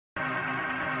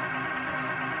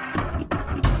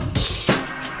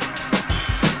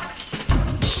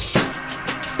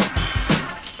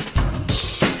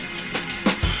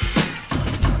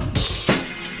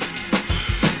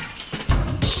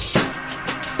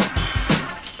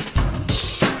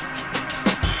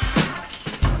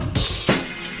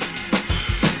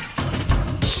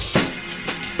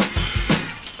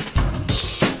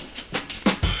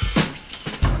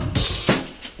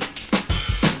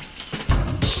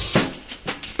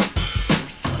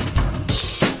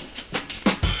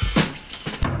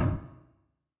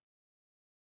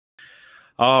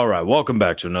All right, welcome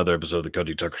back to another episode of the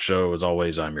Cody Tucker Show. As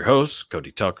always, I'm your host,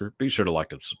 Cody Tucker. Be sure to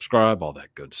like and subscribe, all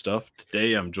that good stuff.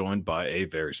 Today, I'm joined by a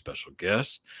very special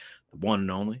guest, the one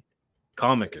and only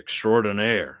comic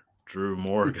extraordinaire, Drew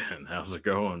Morgan. How's it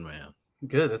going, man?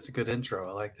 Good. That's a good intro.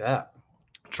 I like that.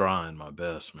 Trying my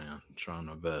best, man. Trying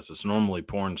my best. It's normally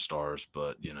porn stars,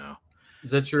 but,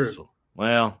 Is that true?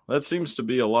 Well, that seems to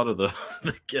be a lot of the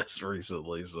guests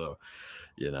recently, so,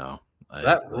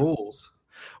 That rules.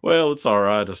 Well, it's all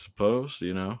right, I suppose.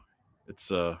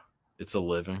 It's a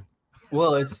living.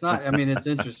 Well, it's not. I mean, it's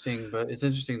interesting, but it's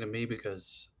interesting to me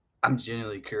because I'm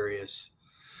genuinely curious.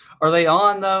 Are they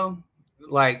on though?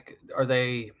 Like, are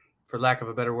they, for lack of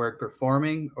a better word,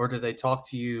 performing, or do they talk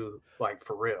to you like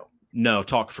for real? No,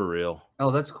 talk for real.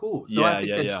 Oh, that's cool. So I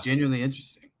think that's genuinely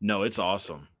interesting. No, it's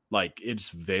awesome. Like, it's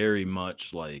very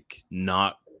much like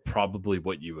not probably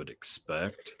what you would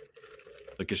expect.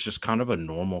 Like, it's just kind of a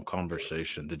normal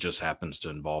conversation that just happens to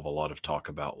involve a lot of talk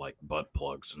about like butt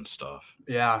plugs and stuff.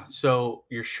 Yeah. So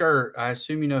your shirt, I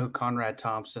assume you know who Conrad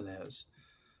Thompson is.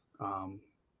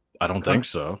 I don't think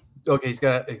so. Okay, he's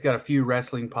got a few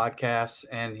wrestling podcasts,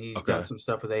 and he's done some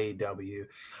stuff with AEW.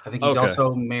 I think he's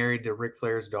also married to Ric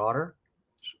Flair's daughter,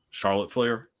 Charlotte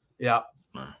Flair. Yeah.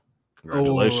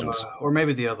 Congratulations. Or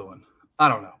maybe the other one. I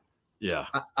don't know. Yeah.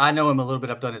 I know him a little bit.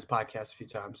 I've done his podcast a few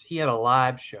times. He had a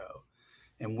live show,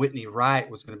 and Whitney Wright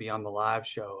was going to be on the live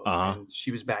show. And she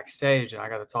was backstage, and I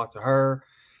got to talk to her.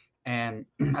 And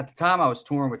at the time, I was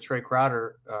touring with Trey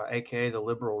Crowder, a.k.a. the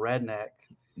Liberal Redneck.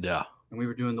 Yeah. And we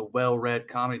were doing the well-read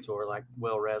comedy tour, like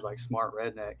well-read, like smart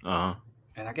redneck.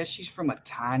 And I guess she's from a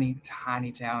tiny,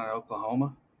 tiny town in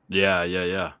Oklahoma.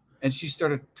 Yeah. And she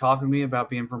started talking to me about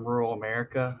being from rural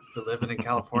America, but living in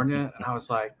California. And I was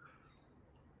like,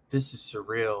 this is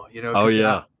surreal, Oh,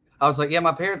 yeah. I was like, yeah,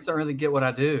 my parents don't really get what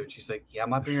I do. And she's like, yeah,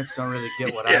 my parents don't really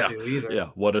get what I do either. Yeah,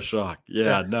 what a shock.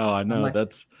 Yeah. No, I know.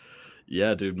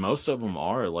 Yeah, dude, most of them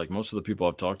are, like, most of the people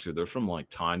I've talked to, they're from, like,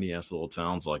 tiny-ass little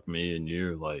towns like me and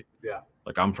you. Like,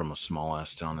 I'm from a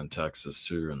small-ass town in Texas,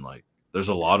 too, and, like, there's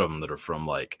a lot of them that are from,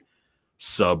 like,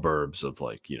 suburbs of,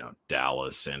 like,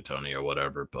 Dallas, San Antonio,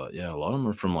 whatever. But, yeah, a lot of them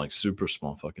are from, like, super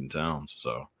small fucking towns,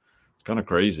 so it's kind of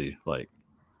crazy. Like,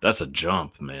 that's a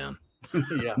jump, man.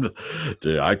 Yeah.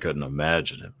 Dude, I couldn't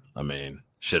imagine it. I mean,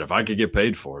 shit, if I could get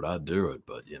paid for it, I'd do it,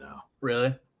 but,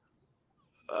 Really?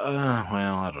 Well,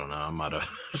 I don't know. I might have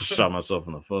shot myself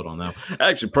in the foot on that.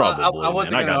 Actually, probably. I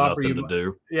wasn't man. I got got offer nothing you to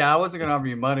do. Yeah, I wasn't going to offer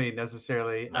you money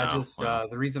necessarily. No, I just the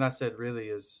reason I said really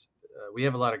is we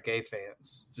have a lot of gay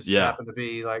fans. Just Yeah. happen to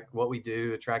be like what we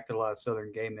do, attracted a lot of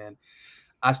Southern gay men.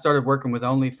 I started working with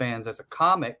OnlyFans as a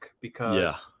comic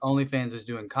because OnlyFans is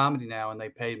doing comedy now, and they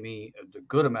paid me a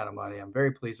good amount of money. I'm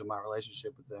very pleased with my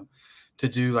relationship with them to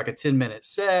do like a 10-minute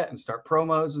set and start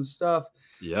promos and stuff.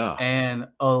 Yeah. And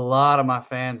a lot of my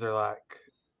fans are like,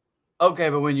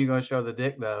 okay, but when you going to show the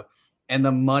dick though? And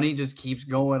the money just keeps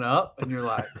going up, and you're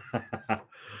like,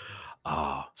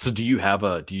 so do you have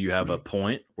a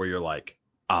point where you're like,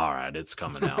 all right, it's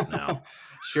coming out now?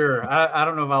 Sure. I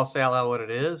don't know if I'll say out loud what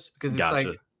it is, because it's like,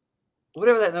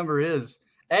 whatever that number is,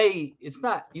 it's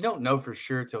not, you don't know for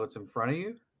sure till it's in front of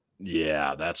you.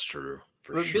 Yeah, that's true.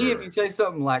 But B, if you say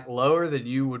something like lower than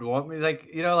you would want me, like,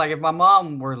 like if my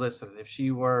mom were listening, if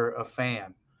she were a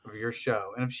fan of your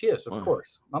show, and if she is, of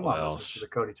course, my mom listens to the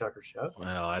Cody Tucker Show.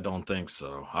 Well, I don't think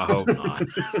so. I hope not.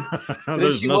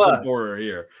 There's nothing for her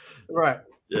here. Right.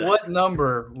 Yeah. What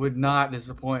number would not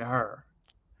disappoint her?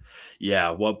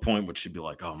 Yeah, at what point would she be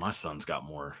like, oh, my son's got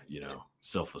more,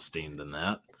 self-esteem than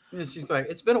that? Yeah, she's like,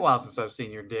 it's been a while since I've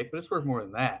seen your dick, but it's worth more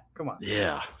than that. Come on.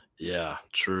 Yeah,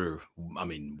 true. I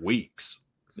mean, weeks.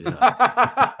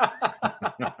 Yeah.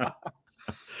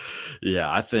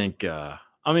 Yeah, I think,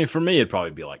 for me, it'd probably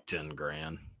be like 10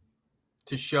 grand.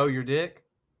 To show your dick?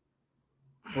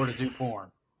 Or to do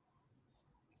porn?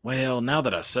 Well, now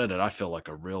that I said it, I feel like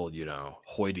a real,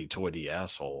 hoity-toity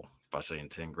asshole by saying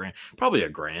 10 grand. Probably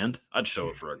 $1,000. I'd show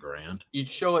it for $1,000. You'd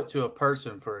show it to a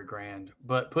person for $1,000,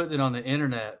 but putting it on the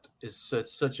internet is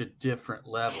such a different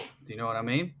level. Do you know what I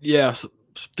mean? Yeah,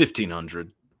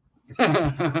 1,500.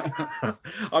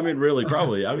 I mean, really,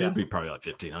 probably. I mean, it'd be probably like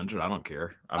 1,500. I don't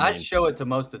care. I'd show it to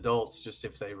most adults just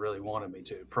if they really wanted me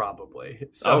to, probably.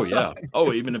 So, oh, yeah.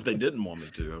 Oh, even if they didn't want me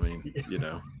to. I mean,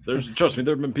 trust me,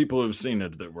 there have been people who've seen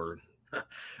it that were,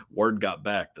 word got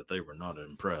back that they were not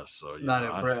impressed. So,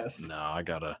 impressed.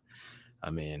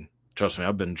 Trust me,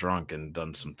 I've been drunk and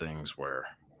done some things where,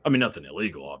 nothing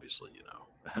illegal, obviously,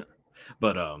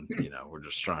 but, we're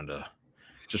just trying to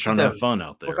have fun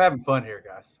out there. We're having fun here,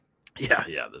 guys.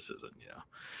 Yeah, this isn't. Yeah.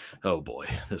 Oh boy,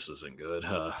 this isn't good.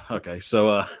 Okay,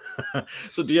 so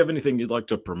so do you have anything you'd like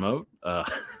to promote?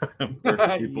 Where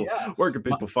can people Yeah. where can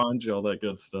people find you? All that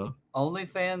good stuff.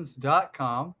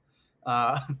 Onlyfans.com.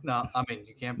 No, I mean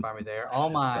you can find me there.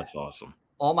 That's awesome.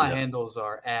 All my Yeah. handles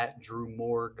are at Drew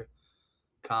Morg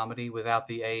Comedy without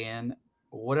the AN.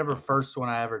 Whatever Okay. first one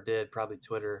I ever did, probably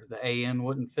Twitter, the AN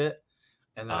wouldn't fit,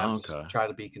 and then I've just Okay. tried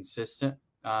to be consistent.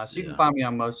 So you can Yeah. find me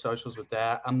on most socials with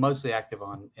that. I'm mostly active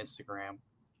on Instagram.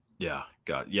 Yeah.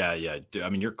 Yeah. Dude, I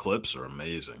mean, your clips are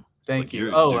amazing. Thank Like you.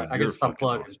 you're, Oh, dude, I you're guess if I'm fucking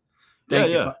plugging. awesome. Yeah.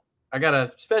 Thank you. Yeah. I got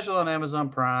a special on Amazon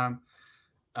Prime.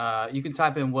 You can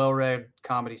type in Well Read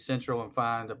Comedy Central and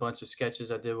find a bunch of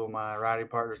sketches I did with my writing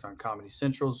partners on Comedy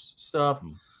Central's stuff.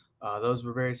 Mm, Those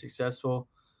were very successful.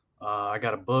 I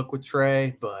got a book with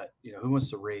Trey, but who wants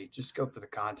to read? Just go for the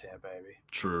content, baby.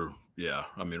 True. Yeah.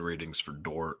 I mean, reading's for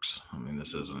dorks. I mean,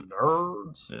 this isn't.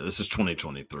 Nerds. Yeah, this is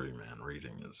 2023, man.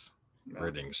 Reading's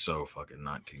so fucking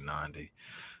 1990.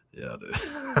 Yeah,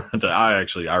 dude.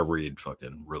 I read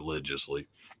fucking religiously.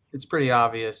 It's pretty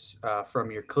obvious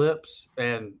from your clips,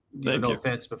 and Thank no you.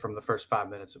 offense, but from the first 5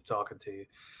 minutes of talking to you,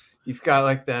 you've got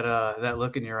like that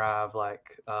look in your eye of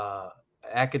like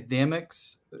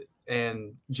academics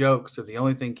and jokes are the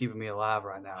only thing keeping me alive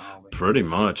right now, homie. Pretty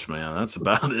much, man. That's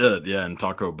about it. Yeah, and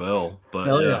Taco Bell. But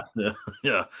Hell yeah,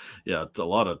 yeah. yeah. It's a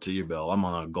lot of T-Bell. I'm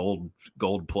on a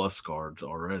gold plus card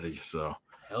already. So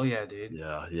Hell yeah, dude.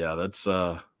 yeah. That's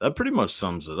that pretty much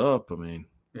sums it up. I mean,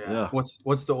 yeah.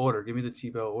 What's the order? Give me the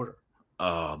T-Bell order.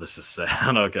 Oh, this is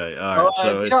sad. Okay, all right.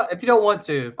 So if you don't want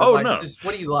to, but no. just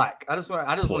what do you like? I just want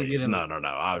to get in.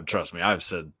 No. Trust me. I've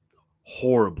said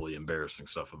horribly embarrassing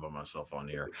stuff about myself on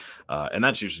here, and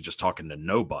that's usually just talking to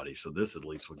nobody. So this at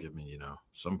least will give me,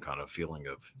 some kind of feeling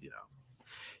of,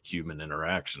 human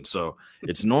interaction. So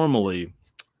it's normally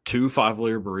 2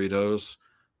 5-layer burritos,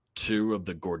 2 of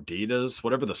the gorditas,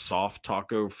 whatever the soft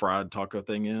taco, fried taco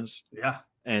thing is. Yeah.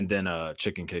 And then a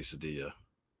chicken quesadilla.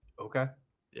 Okay.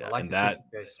 Yeah, like and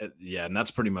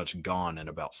that's pretty much gone in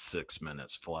about 6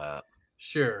 minutes flat.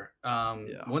 Sure.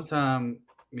 One time,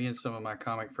 me and some of my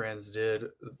comic friends did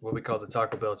what we call the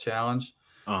Taco Bell challenge,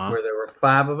 where there were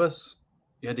 5 of us.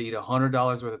 You had to eat $100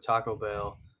 worth of Taco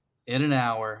Bell in an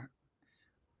hour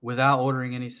without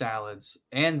ordering any salads.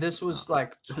 And this was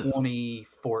like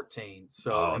 2014.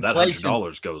 So that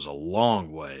 $100 goes a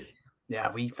long way.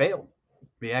 Yeah, we failed.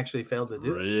 We actually failed to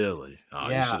do it. Really? Oh,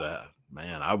 yeah. You should have.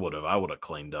 Man, I would have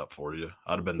cleaned up for you.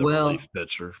 I'd have been the relief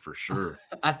pitcher for sure.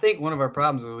 I think one of our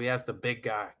problems was we asked the big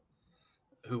guy,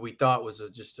 who we thought was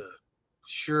just a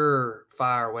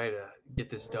surefire way to get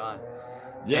this done.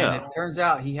 Yeah. And it turns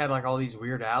out he had like all these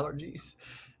weird allergies.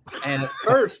 And at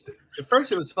first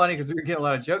it was funny because we were getting a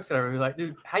lot of jokes out of it. We were like,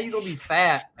 dude, how you gonna be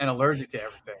fat and allergic to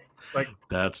everything? Like,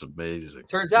 that's amazing.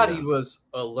 Turns out he was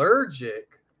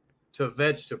allergic to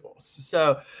vegetables.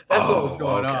 So that's what was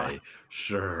going on.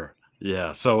 Sure.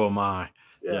 Yeah, so am I.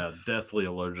 Yeah, deathly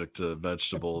allergic to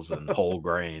vegetables and whole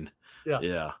grain.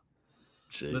 Yeah.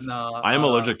 Jesus. I am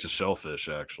allergic to shellfish,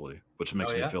 actually, which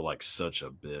makes me feel like such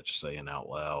a bitch saying out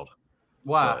loud.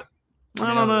 Wow.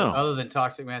 I don't know. Other than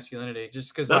toxic masculinity,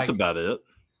 just because that's about it.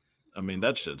 I mean,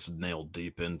 that shit's nailed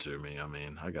deep into me. I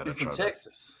mean, I gotta try. From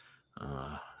Texas.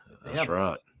 That's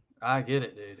right. I get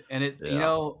it, dude. And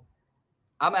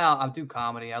I'm out. I do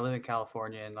comedy. I live in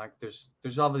California, and like,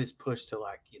 there's all this push to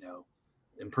like,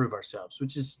 improve ourselves,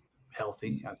 which is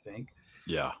healthy, I think.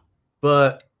 Yeah.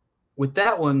 But with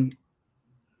that one,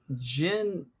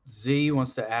 Gen Z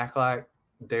wants to act like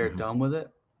they're done with it,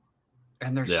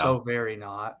 and they're so very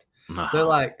not. They're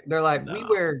like we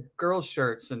wear girls'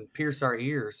 shirts and pierce our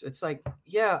ears. It's like,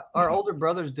 yeah, our older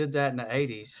brothers did that in the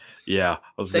 80s. Yeah,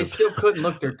 they still couldn't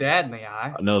look their dad in the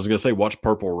eye. No, I was gonna say, watch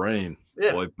Purple Rain.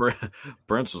 Yeah, boy,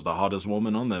 Brent's was the hottest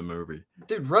woman on that movie.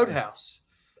 Dude, Roadhouse.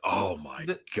 Oh my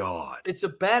god, it's a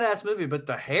badass movie, but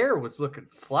the hair was looking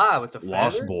fly with the feather.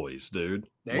 Lost Boys, dude.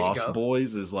 Lost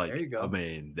Boys is like, I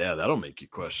mean, yeah, that'll make you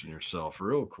question yourself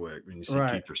real quick when you see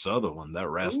Kiefer Sutherland, that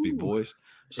raspy voice.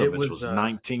 So bitch was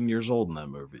 19 years old in that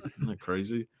movie. Isn't that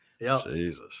crazy? Yeah,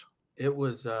 Jesus. It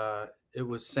was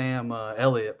Sam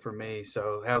Elliott for me.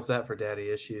 So how's that for daddy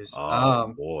issues?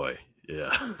 Oh boy,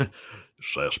 yeah,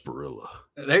 sarsaparilla.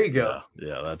 There you go.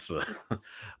 Yeah, that's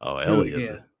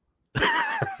Elliott.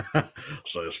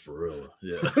 Sarsaparilla.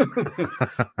 Yeah.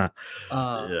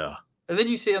 Yeah. And then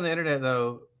you see on the internet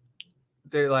though,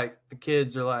 they're like, the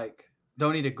kids are like,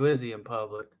 don't eat a glizzy in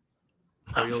public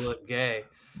or you'll look gay.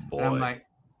 Boy. And I'm like,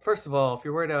 first of all, if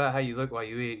you're worried about how you look while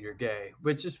you eat, you're gay,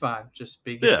 which is fine. Just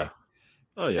be gay. Yeah.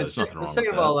 Oh yeah. There's nothing wrong with that.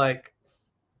 Second of all, like,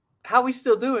 How are we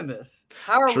still doing this?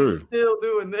 How are we still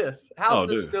doing this? How's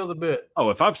this still the bit? Oh,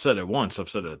 if I've said it once, I've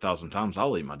said it 1,000 times.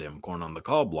 I'll eat my damn corn on the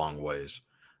cob long ways.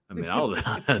 I mean,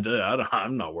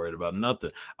 I'm not worried about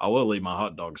nothing. I will eat my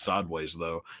hot dog sideways,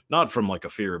 though. Not from like a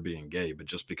fear of being gay, but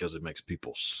just because it makes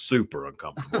people super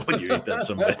uncomfortable when you eat that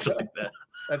so much like that.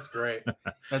 That's great.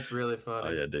 That's really funny.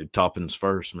 Oh, yeah, dude. Toppings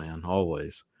first, man.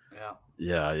 Always.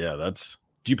 Yeah. Yeah.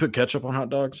 Do you put ketchup on hot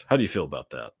dogs? How do you feel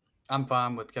about that? I'm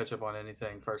fine with ketchup on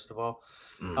anything, first of all.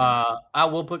 I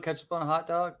will put ketchup on a hot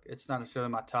dog. It's not necessarily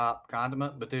my top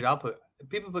condiment, but dude, if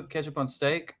people put ketchup on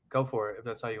steak, go for it. If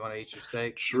that's how you want to eat your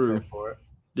steak, True. Go for it.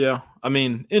 Yeah. I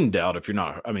mean, when in doubt, if you're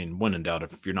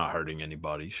not hurting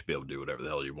anybody, you should be able to do whatever the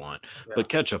hell you want. Yeah. But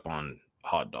ketchup on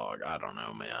hot dog, I don't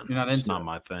know, man. You're not it's not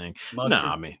my thing. No,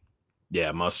 I mean,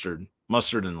 yeah, mustard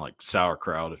and like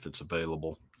sauerkraut if it's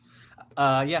available.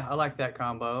 Yeah, I like that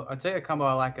combo. I'll tell you a combo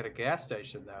I like at a gas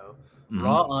station though: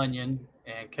 raw onion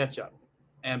and ketchup.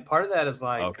 And part of that is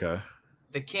like,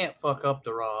 they can't fuck up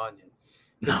the raw onion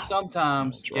because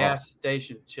sometimes gas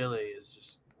station chili is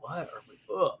just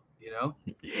you know.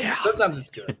 Yeah. Sometimes it's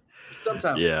good.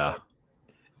 Sometimes yeah.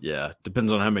 Yeah,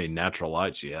 depends on how many natural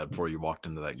lights you had before you walked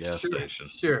into that gas station.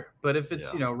 Sure, but if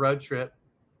it's road trip,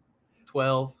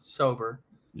 12 sober.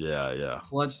 Yeah.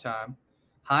 It's lunchtime.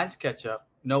 Heinz ketchup.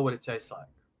 Know what it tastes like.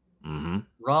 Mm-hmm.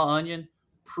 Raw onion,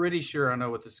 pretty sure I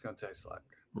know what this is going to taste like.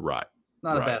 Right.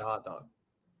 Not a bad hot dog.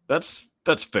 That's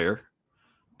fair.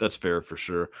 That's fair for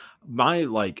sure. I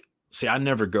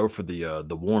never go for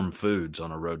the warm foods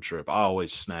on a road trip. I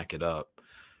always snack it up.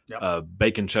 Yep.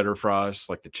 Bacon cheddar fries,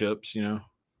 like the chips,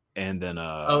 and then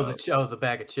the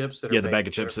bag of chips that are the bag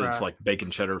of chips. It's like bacon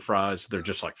cheddar fries. They're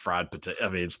just like fried potato. I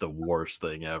mean, it's the worst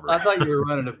thing ever. I thought you were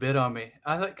running a bit on me.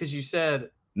 I thought because you said.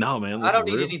 No, man. I don't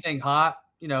need anything hot,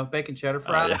 bacon cheddar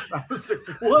fries. Yeah. I was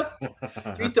like, what? Do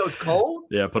you eat those cold?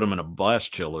 Yeah, put them in a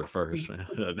blast chiller first, man.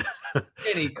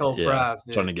 Can't eat cold fries,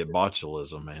 dude. Trying to get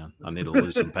botulism, man. I need to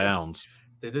lose some pounds.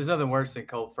 Dude, there's nothing worse than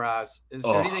cold fries. Is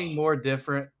there anything more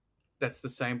different that's the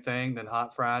same thing than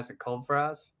hot fries and cold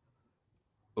fries?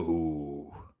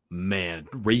 Ooh, man.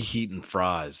 Reheating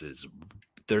fries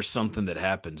there's something that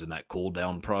happens in that cool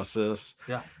down process.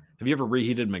 Yeah. Have you ever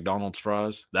reheated McDonald's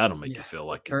fries? That'll make you feel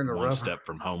like one step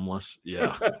from homeless.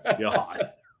 Yeah.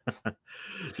 God.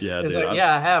 Yeah, dude. Like,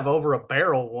 I have over a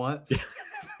barrel once.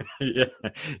 Yeah.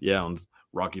 And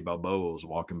Rocky Balboa was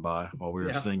walking by while we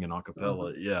were singing a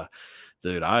cappella. Yeah.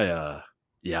 Dude, I've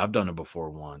done it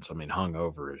before once. I mean,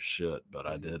 hungover as shit, but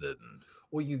I did it.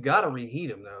 Well, you got to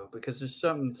reheat them, though, because there's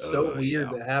something so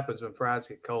weird that happens when fries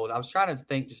get cold. I was trying to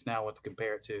think just now what to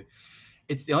compare it to.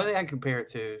 It's the only thing I can compare it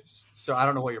to. So I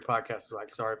don't know what your podcast is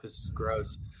like. Sorry if this is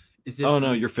gross.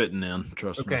 No, you're fitting in.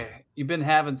 Trust me. Okay. You've been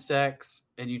having sex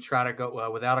and you try to go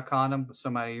without a condom with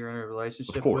somebody you're in a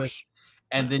relationship with.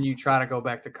 And then you try to go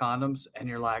back to condoms and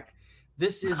you're like,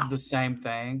 this is the same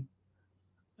thing,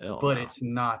 but it's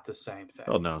not the same thing.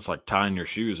 Oh, no. It's like tying your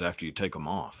shoes after you take them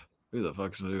off. Who the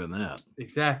fuck's doing that?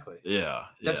 Exactly. Yeah.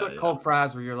 That's what cold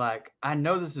fries where you're like, I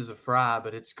know this is a fry,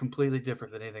 but it's completely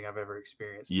different than anything I've ever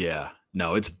experienced. Yeah.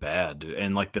 No, it's bad, dude.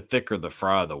 And like the thicker the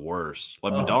fry, the worse.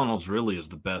 Like McDonald's really is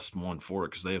the best one for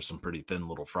it because they have some pretty thin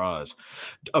little fries.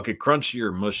 Okay, crunchy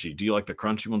or mushy? Do you like the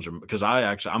crunchy ones? Because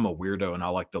I'm a weirdo and I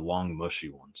like the long mushy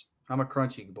ones. I'm a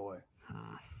crunchy boy.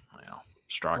 Well,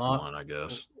 strike one, I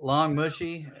guess. Long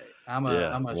mushy. I'm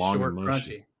a short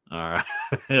crunchy. All right.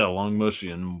 Yeah, long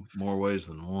mushy in more ways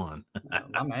than one.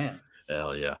 My man.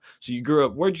 Hell yeah. So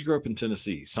where'd you grow up in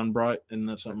Tennessee? Sunbright? Isn't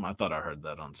that something? I thought I heard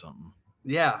that on something.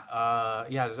 Yeah. I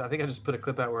think I just put a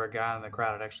clip out where a guy in the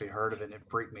crowd had actually heard of it and it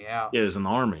freaked me out. Yeah, he was in the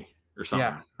Army or something.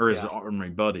 Yeah. Or his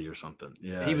Army buddy or something.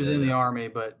 Yeah. He was in the Army,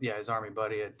 but his Army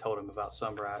buddy had told him about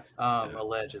Sunbright.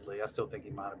 Allegedly. I still think he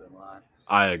might have been lying.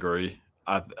 I agree.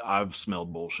 I've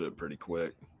smelled bullshit pretty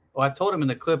quick. Well, I told him in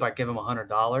the clip I'd give him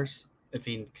 $100 if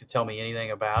he could tell me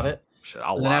anything about it. Shit,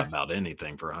 I'll lie about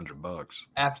anything for $100.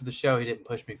 After the show, he didn't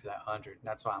push me for that 100. And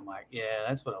that's why I'm like,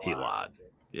 that's what he lied.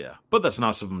 Yeah, but that's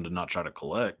nice of him to not try to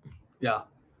collect. Yeah.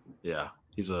 Yeah,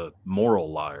 he's a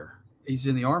moral liar. He's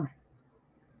in the Army.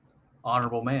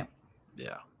 Honorable man.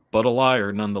 Yeah, but a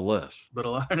liar nonetheless.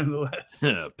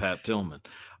 Yeah, Pat Tillman.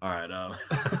 All right.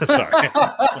 Sorry.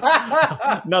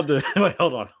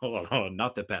 Hold on.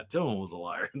 Not that Pat Tillman was a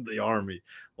liar. The Army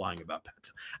lying about Pat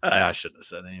Tillman. I shouldn't have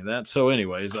said any of that. So,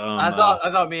 anyways, I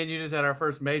thought me and you just had our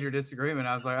first major disagreement.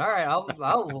 I was like, all right,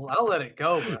 I'll let it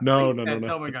go. But no.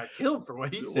 Tillman got killed for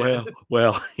what he said.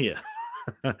 Well, yeah.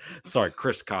 Sorry,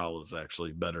 Chris Kyle is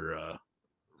actually better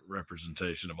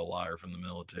representation of a liar from the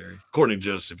military, according to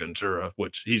Joseph Ventura,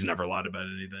 which he's never lied about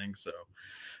anything. So,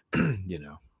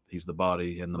 he's the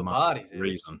body and the body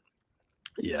reason.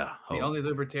 Yeah. The only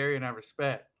libertarian I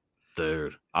respect.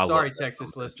 Dude, Sorry,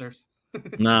 Texas listeners.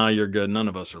 No, you're good. None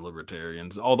of us are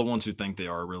libertarians. All the ones who think they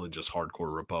are really just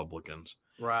hardcore Republicans.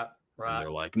 Right. And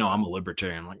they're like, no, I'm a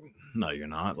libertarian. I'm like, no, you're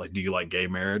not. Like, do you like gay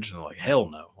marriage? And they're like, hell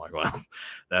no. Like, well,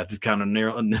 that just kind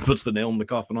of puts the nail in the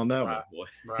coffin on that one, boy.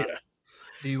 Right. Yeah.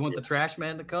 Do you want the trash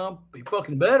man to come? Be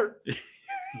fucking better.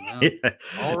 Yeah.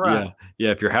 All right.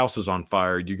 Yeah. If your house is on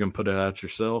fire, you can put it out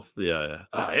yourself. Yeah.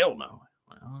 Hell no.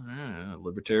 Well,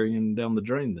 libertarian down the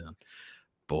drain then.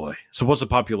 Boy. So what's the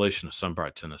population of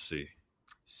Sunbright, Tennessee?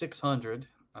 600.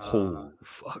 Oh,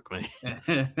 fuck me.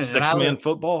 6-man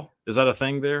football? Is that a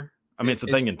thing there? I mean, it's a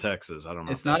thing in Texas. I don't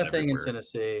know. It's not a thing in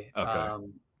Tennessee. Okay.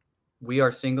 We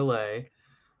are single A.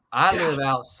 I live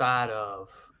outside of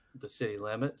the city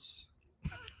limits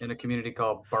in a community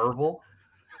called Burville.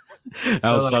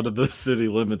 Outside of the city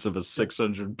limits of a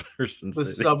 600-person city.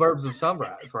 The suburbs of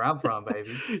Sunrise, where I'm from,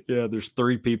 baby. Yeah, there's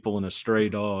 3 people and a stray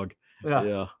dog.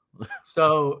 Yeah.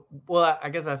 So, well, I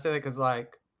guess I say that because,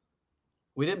 like,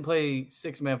 we didn't play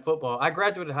 6-man football. I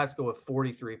graduated high school with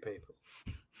 43 people.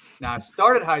 Now, I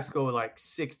started high school with like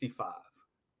 65.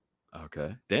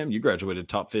 Okay. Damn, you graduated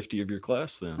top 50 of your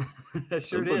class then. I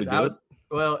sure did.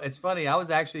 Well, it's funny. I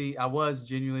was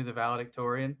genuinely the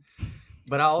valedictorian,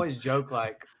 but I always joke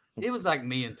like it was like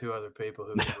me and 2 other people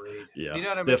who would read. Yeah. You know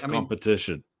what I mean? Stiff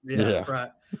competition. Yeah,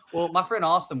 right. Well, my friend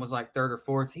Austin was like 3rd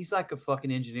or 4th. He's like a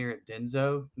fucking engineer at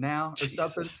Denso now or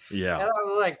something. Yeah. And I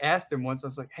was like, asked him once, I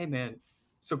was like, hey man,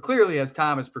 so clearly as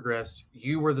time has progressed,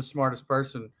 you were the smartest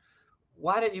person.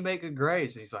 Why didn't you make good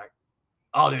grades? And he's like,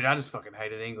 oh, dude, I just fucking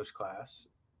hated English class.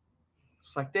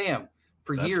 It's like, damn,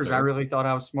 for years, fair. I really thought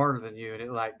I was smarter than you. And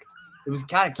it was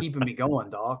kind of keeping me going,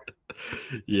 dog.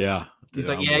 Yeah. He's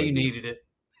like, yeah, you needed it.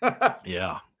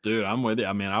 Yeah, dude, I'm with you.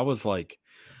 I mean, I was like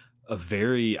a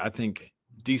very, I think,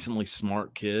 decently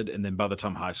smart kid. And then by the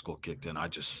time high school kicked in, I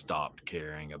just stopped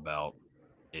caring about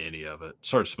any of it.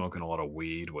 Started smoking a lot of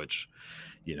weed, which,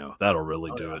 that'll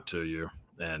really do it to you.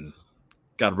 And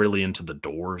got really into the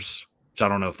Doors, which I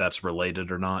don't know if that's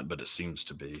related or not, but it seems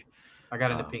to be. I got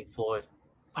into Pink Floyd.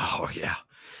 Oh, yeah.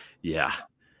 Yeah.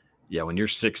 Yeah, when you're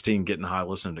 16 getting high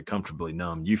listening to Comfortably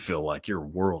Numb, you feel like your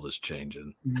world is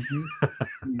changing.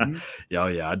 Mm-hmm. Mm-hmm.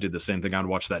 Yeah, I did the same thing. I'd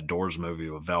watch that Doors movie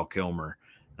with Val Kilmer,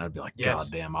 and I'd be like, God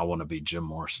damn, I want to be Jim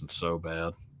Morrison so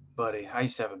bad. Buddy, I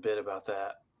used to have a bit about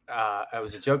that. It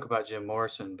was a joke about Jim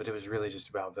Morrison, but it was really just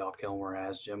about Val Kilmer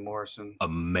as Jim Morrison.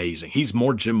 Amazing. He's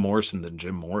more Jim Morrison than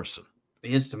Jim Morrison.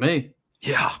 He is to me.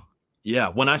 Yeah. Yeah.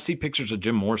 When I see pictures of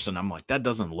Jim Morrison, I'm like, that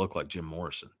doesn't look like Jim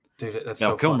Morrison. Dude, that's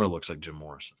Val Kilmer funny. Looks like Jim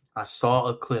Morrison. I saw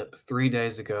a clip 3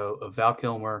 days ago of Val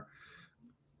Kilmer.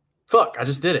 Fuck, I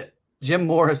just did it. Jim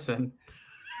Morrison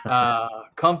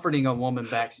comforting a woman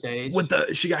backstage.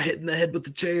 She got hit in the head with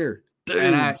the chair. Dude,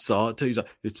 and I saw it too. He's like,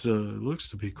 it looks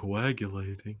to be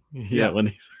coagulating. Yeah.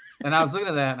 And I was looking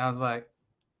at that and I was like,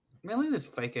 man, look at this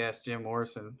fake ass Jim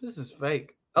Morrison. This is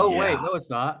fake. Oh, wait, no, it's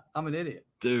not. I'm an idiot.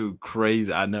 Dude,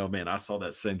 crazy. I know, man. I saw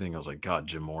that same thing. I was like, God,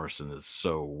 Jim Morrison is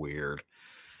so weird.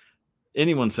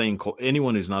 Anyone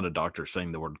who's not a doctor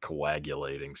saying the word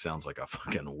coagulating sounds like a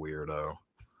fucking weirdo.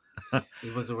 He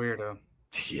was a weirdo.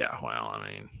 Yeah, well, I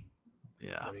mean,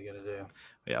 yeah. What are you gonna do?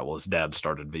 Yeah, well, his dad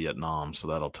started Vietnam, so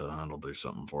that'll do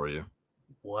something for you.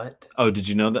 What? Oh, did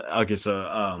you know that? Okay, so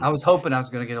I was hoping I was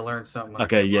gonna get to learn something.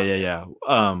 Okay, yeah.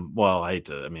 Well, I hate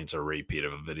to. I mean, it's a repeat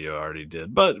of a video I already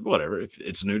did, but whatever. If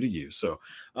it's new to you, so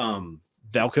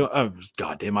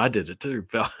goddamn, I did it too.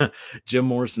 Jim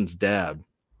Morrison's dad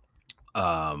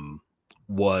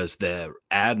was the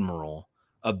admiral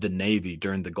of the Navy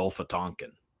during the Gulf of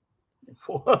Tonkin.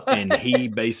 What? And he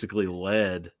basically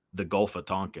led the Gulf of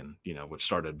Tonkin, which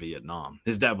started Vietnam.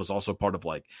 His dad was also part of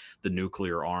like the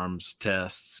nuclear arms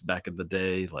tests back in the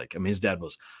day. Like, I mean, his dad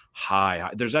was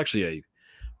high. There's actually a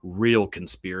real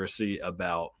conspiracy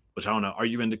about, which I don't know. Are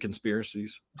you into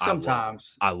conspiracies?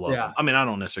 Sometimes. I love them. I mean, I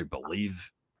don't necessarily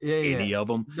believe any of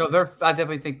them. No, I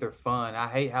definitely think they're fun. I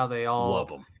hate how they all love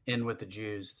them. End with the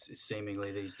Jews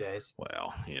seemingly these days.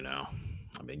 Well,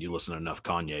 I mean, you listen to enough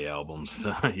Kanye albums,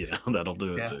 that'll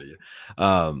do it to you.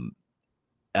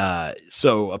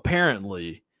 So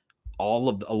apparently a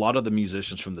lot of the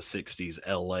musicians from the 60s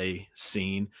LA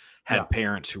scene had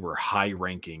parents who were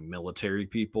high-ranking military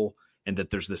people, and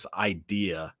that there's this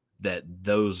idea that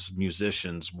those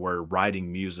musicians were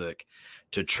writing music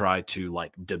to try to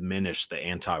like diminish the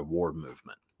anti-war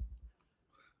movement.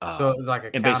 So like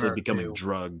and basically becoming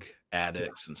drug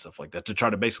addicts and stuff like that, to try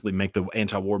to basically make the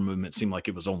anti-war movement seem like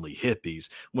it was only hippies,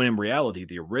 when in reality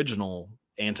the original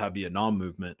anti-Vietnam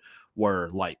movement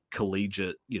were like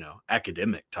collegiate,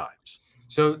 academic types.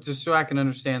 So just so I can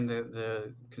understand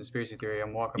the conspiracy theory,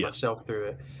 I'm walking myself through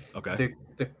it. Okay.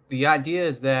 The idea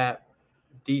is that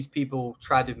these people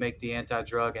tried to make the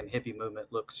anti-drug and hippie movement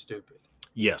look stupid.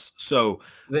 Yes. So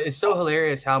it's so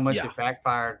hilarious how much it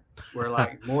backfired. Where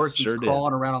like Morrison's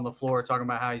crawling around on the floor talking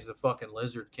about how he's the fucking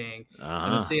Lizard King,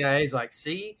 and the CIA's like,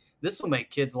 "See, this will make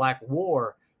kids like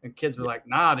war," and kids were like,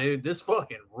 "Nah, dude, this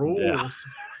fucking rules."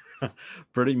 Yeah.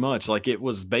 Pretty much, like it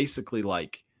was basically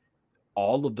like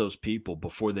all of those people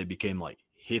before they became like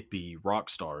hippie rock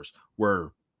stars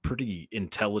were pretty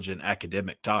intelligent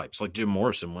academic types. Like Jim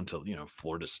Morrison went to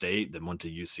Florida State, then went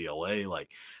to UCLA, like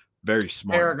very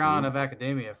smart. Paragon of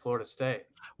academia, Florida State.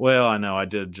 Well, I know. I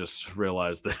did just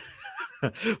realize that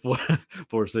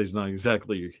Florida State's not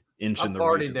exactly inching the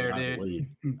ranks there, dude.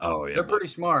 Oh yeah, they're pretty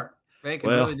smart. They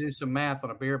can really do some math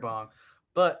on a beer bong.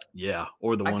 But yeah,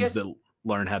 or the ones that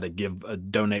learn how to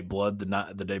donate blood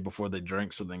the day before they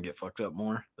drink, so then get fucked up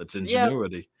more. That's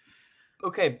ingenuity. Yeah.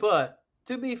 Okay, but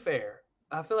to be fair,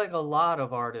 I feel like a lot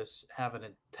of artists have an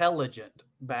intelligent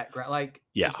background. Like,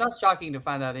 it's not shocking to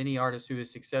find out any artist who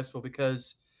is successful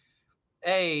because,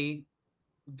 A,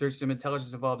 there's some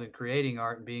intelligence involved in creating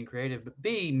art and being creative, but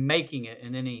B, making it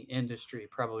in any industry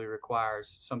probably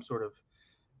requires some sort of,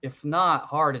 if not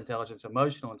hard intelligence,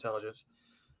 emotional intelligence.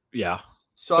 Yeah.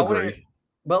 So I want to,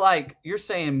 but like you're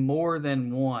saying more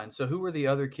than one. So who were the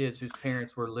other kids whose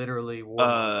parents were literally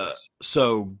warlords?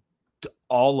 So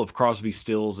all of Crosby,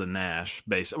 Stills, and Nash,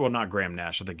 well, not Graham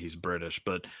Nash, I think he's British,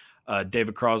 but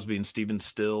David Crosby and Stephen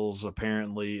Stills,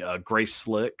 apparently, Grace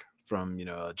Slick from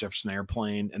Jefferson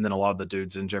Airplane, and then a lot of the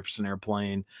dudes in Jefferson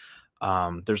Airplane.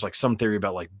 There's like some theory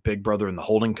about like Big Brother and the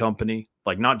Holding Company,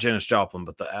 like not Janis Joplin,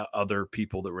 but the other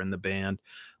people that were in the band.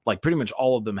 Like pretty much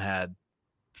all of them had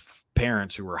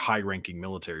parents who were high-ranking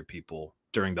military people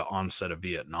during the onset of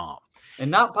Vietnam,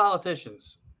 and not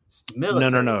politicians.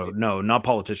 Military no, not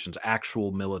politicians.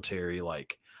 Actual military,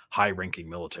 like high-ranking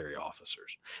military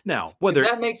officers. Now, whether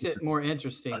that makes it more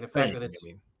interesting, the fact that it's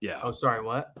Oh, sorry,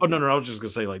 what? Oh, no, I was just gonna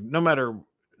say, like, no matter,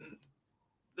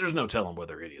 there's no telling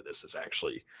whether any of this is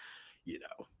actually,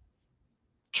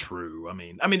 true. I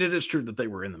mean, it is true that they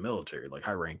were in the military, like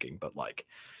high-ranking, but like,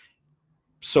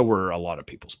 so were a lot of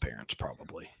people's parents,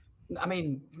 probably. I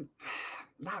mean,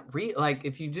 not really. Like,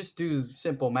 if you just do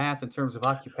simple math in terms of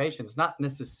occupations, not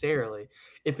necessarily.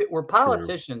 If it were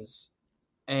politicians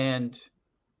and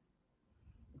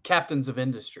captains of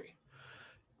industry,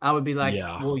 I would be like,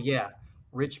 well, yeah,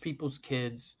 rich people's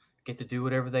kids get to do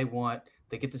whatever they want.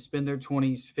 They get to spend their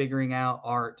 20s figuring out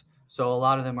art. So a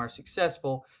lot of them are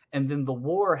successful. And then the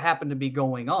war happened to be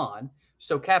going on.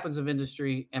 So captains of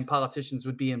industry and politicians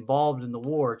would be involved in the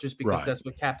war just because that's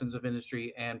what captains of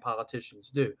industry and politicians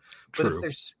do. But if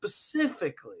they're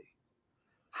specifically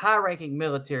high-ranking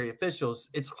military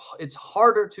officials, it's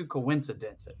harder to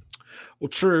coincidence it. Well,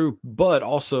 true, but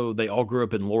also they all grew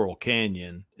up in Laurel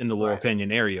Canyon, in the Laurel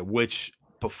Canyon area, which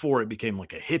before it became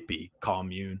like a hippie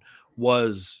commune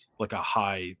was like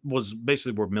was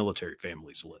basically where military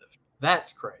families lived.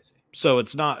 That's crazy. So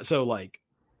it's not so like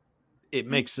it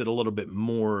makes it a little bit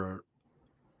more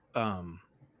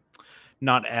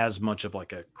not as much of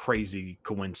like a crazy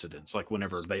coincidence, like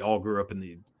whenever they all grew up in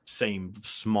the same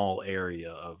small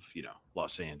area of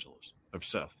Los Angeles, of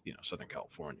Southern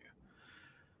California.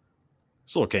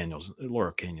 So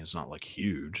Laurel Canyon's not like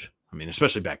huge. I mean,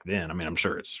 especially back then. I mean, I'm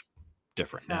sure it's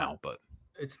different now, but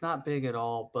it's not big at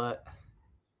all. But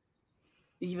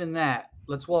even that,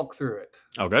 let's walk through it.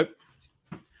 Okay.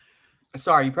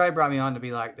 Sorry, you probably brought me on to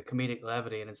be like the comedic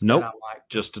levity, and instead I'm like,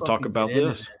 just to talk about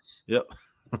this. Yep.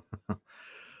 A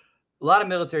lot of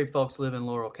military folks live in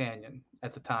Laurel Canyon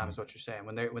at the time, is what you're saying.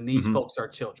 When these folks are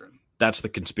children, that's the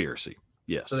conspiracy.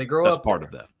 Yes. So they grow up. That's part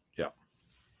of that. Yeah.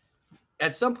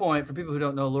 At some point, for people who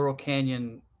don't know, Laurel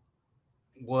Canyon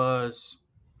was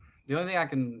the only thing I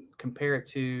can compare it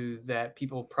to that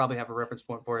people probably have a reference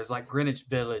point for is like Greenwich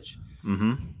Village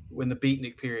in the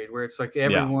Beatnik period, where it's like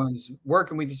everyone's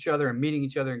working with each other and meeting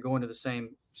each other and going to the same.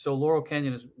 So Laurel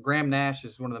Canyon Graham Nash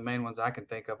is one of the main ones I can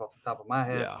think of off the top of my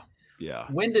head. Yeah.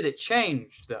 When did it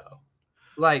change though?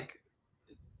 Like,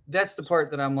 that's the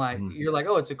part that I'm like, you're like,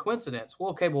 oh, it's a coincidence.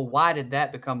 Well, okay, why did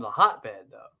that become the hotbed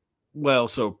though? Well,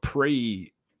 so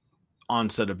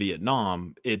pre-onset of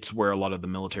Vietnam, it's where a lot of the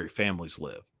military families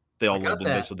live. They all lived in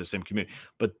basically the same community.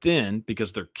 But then,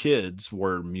 because their kids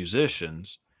were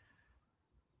musicians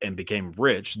and became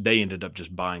rich, they ended up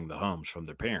just buying the homes from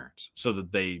their parents, so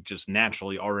that they just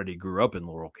naturally already grew up in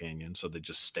Laurel Canyon. So they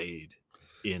just stayed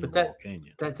in Laurel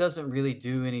Canyon. That doesn't really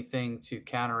do anything to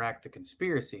counteract the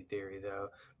conspiracy theory, though,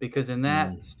 because in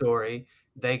that story,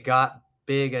 they got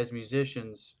big as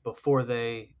musicians before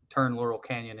they turned Laurel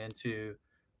Canyon into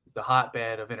the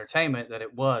hotbed of entertainment that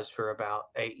it was for about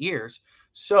 8 years.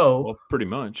 So, well, pretty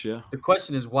much, yeah. The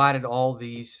question is, why did all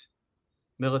these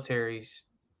militaries,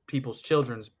 people's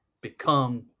children's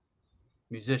become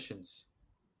musicians?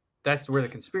 That's where the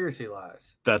conspiracy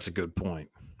lies. That's a good point.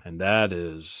 And that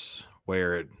is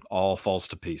where it all falls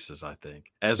to pieces, I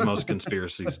think, as most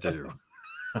conspiracies do.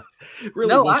 Really,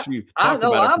 No, once you talk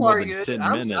about it for more than 10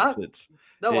 minutes,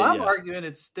 I'm arguing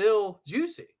it's still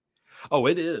juicy. Oh,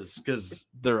 it is, because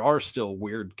there are still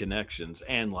weird connections,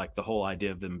 and like the whole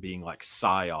idea of them being like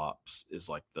psyops is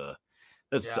like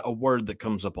that's a word that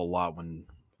comes up a lot when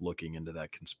looking into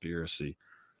that conspiracy.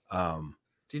 Do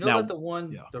you know about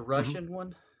the Russian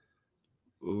one?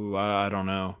 Ooh, I don't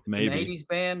know. Maybe. An 80s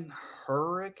band,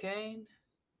 Hurricane?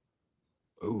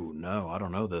 Ooh, no, I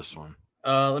don't know this one.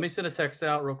 Let me send a text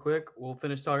out real quick. We'll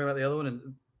finish talking about the other one,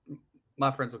 and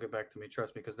my friends will get back to me.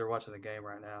 Trust me, because they're watching the game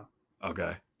right now.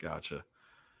 Okay, gotcha.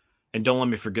 And don't let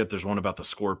me forget, there's one about the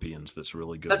Scorpions that's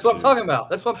really good. That's what I'm talking about.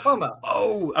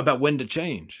 Oh, about when to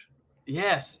change.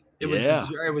 Yes. It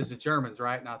was the Germans,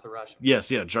 right? Not the Russians. Yes,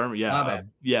 yeah, German. Yeah,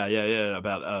 yeah.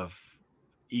 About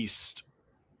East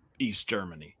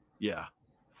Germany. Yeah.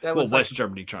 That was West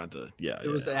Germany trying to. Yeah. It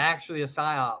was actually a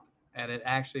psyop, and it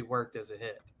actually worked as a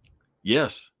hit.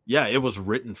 Yes. Yeah, it was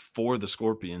written for the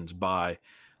Scorpions by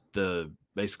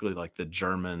basically like the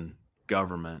German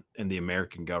government and the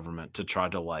American government to try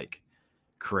to like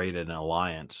create an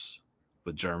alliance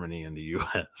with Germany and the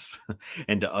US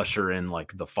and to usher in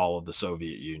like the fall of the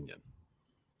Soviet Union.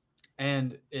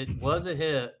 And it was a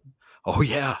hit. Oh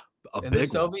yeah, the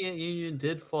Soviet Union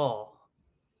did fall.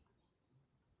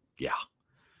 Yeah.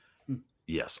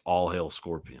 Yes, all hail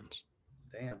Scorpions.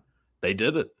 Damn. They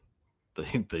did it.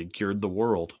 They cured the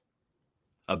world.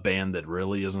 A band that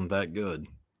really isn't that good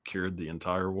cured the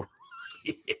entire world.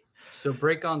 So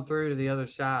Break On Through to the Other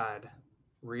Side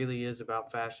really is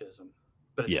about fascism,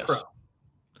 but it's pro.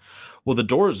 Well, the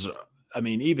Doors, I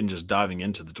mean, even just diving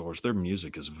into the Doors, their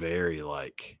music is very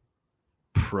like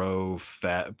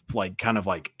like kind of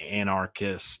like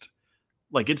anarchist.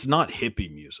 Like it's not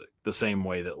hippie music the same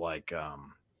way that like,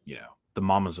 the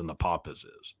Mamas and the Papas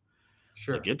is.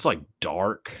 Sure. Like it's like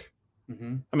dark.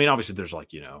 Mm-hmm. I mean, obviously there's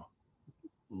like,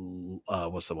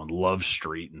 what's the one? Love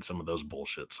Street and some of those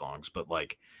bullshit songs. But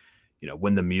like,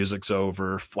 when the music's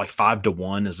over, like 5 to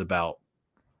 1 is about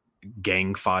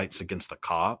gang fights against the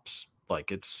cops.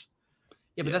 Like it's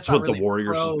but that's not what really the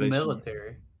Warriors is based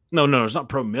military. On. No, it's not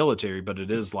pro military, but it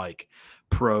is like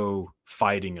pro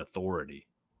fighting authority,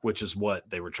 which is what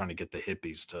they were trying to get the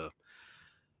hippies to.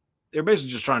 They're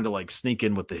basically just trying to like sneak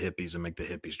in with the hippies and make the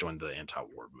hippies join the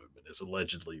anti-war movement. Is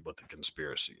allegedly what the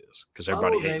conspiracy is, because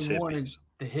everybody hates hippies. Wanted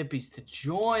the hippies to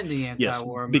join the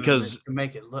anti-war movement because to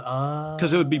make it look.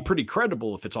 Because it would be pretty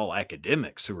credible if it's all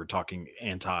academics who are talking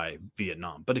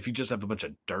anti-Vietnam. But if you just have a bunch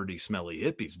of dirty, smelly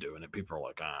hippies doing it, people are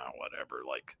like, whatever.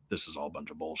 Like this is all a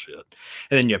bunch of bullshit.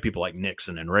 And then you have people like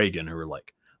Nixon and Reagan who are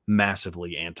like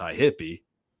massively anti-hippie,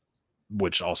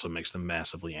 which also makes them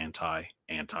massively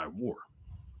anti-war.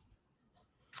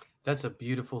 That's a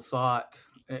beautiful thought.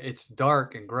 It's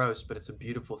dark and gross, but it's a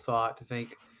beautiful thought to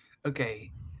think,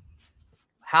 okay,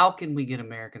 how can we get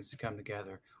Americans to come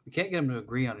together? We can't get them to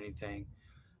agree on anything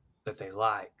that they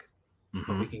like,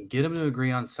 but we can get them to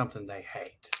agree on something they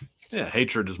hate. Yeah,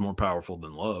 hatred is more powerful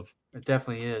than love. It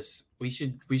definitely is. We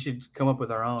should come up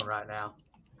with our own right now.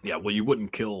 Yeah, well, you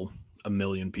wouldn't kill 1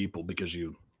 million people because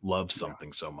you love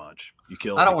something so much. You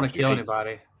kill. I don't want to kill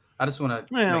anybody. I just want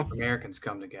to make Americans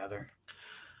come together.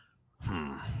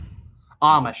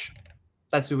 Amish.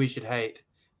 That's who we should hate.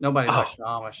 Nobody likes the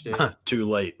Amish, dude. Too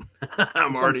late.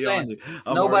 I'm already on you.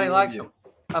 Nobody likes them.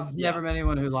 I've never met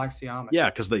anyone who likes the Amish.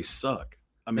 Yeah, because they suck.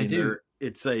 I mean,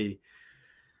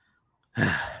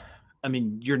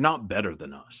 you're not better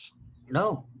than us.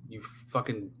 No, you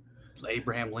fucking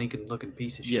Abraham Lincoln looking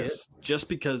piece of shit. Yes, just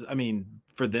because,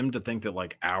 for them to think that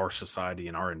like our society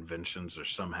and our inventions are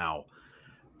somehow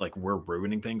like we're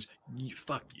ruining things,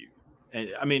 fuck you.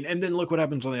 And then look what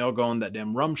happens when they all go on that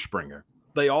damn Rumspringa.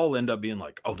 They all end up being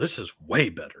like, oh, this is way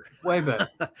better. Way better.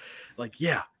 Like,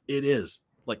 yeah, it is.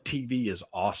 Like, TV is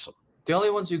awesome. The only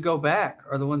ones who go back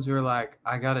are the ones who are like,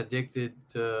 I got addicted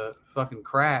to fucking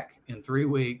crack in 3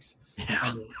 weeks. Yeah.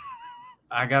 And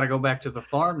I got to go back to the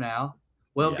farm now.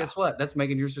 Well, guess what? That's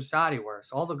making your society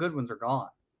worse. All the good ones are gone.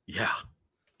 Yeah.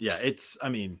 Yeah,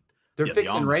 they're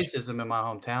fixing racism in my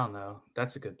hometown, though.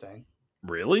 That's a good thing.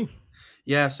 Really?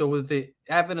 Yeah, so with the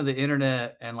advent of the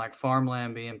internet and like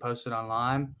farmland being posted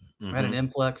online, I had an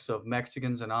influx of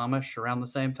Mexicans and Amish around the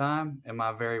same time in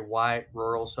my very white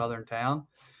rural southern town.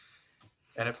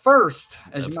 And at first,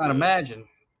 as you might imagine,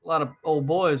 a lot of old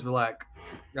boys were like,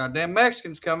 "Goddamn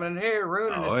Mexicans coming in here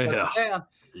ruining this fucking town."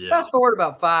 Yeah. Fast forward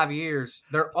about 5 years,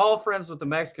 they're all friends with the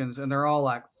Mexicans, and they're all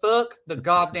like, "Fuck the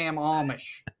goddamn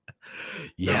Amish."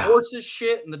 Yeah. The horses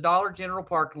shit in the Dollar General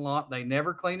parking lot. They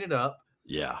never clean it up.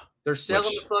 Yeah. They're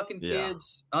selling the fucking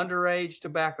kids underage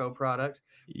tobacco products.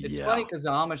 It's funny because the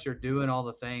Amish are doing all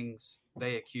the things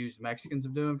they accused Mexicans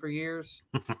of doing for years,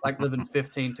 like living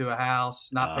 15 to a house,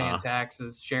 not paying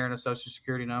taxes, sharing a social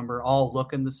security number, all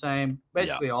looking the same.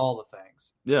 Basically, all the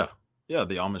things. Yeah. Yeah.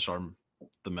 The Amish are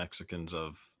the Mexicans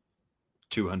of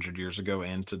 200 years ago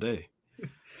and today.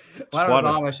 One of the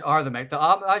Amish are the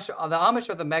Amish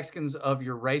are the Mexicans of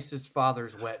your racist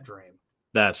father's wet dream.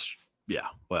 That's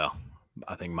well,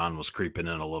 I think mine was creeping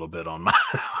in a little bit on my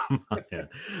end.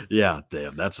 Yeah,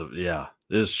 damn, it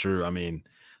is true. I mean,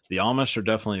 the Amish are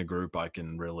definitely a group I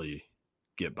can really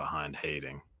get behind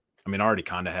hating. I mean, I already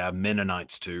kind of have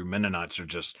Mennonites too. Mennonites are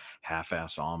just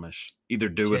half-ass Amish. Either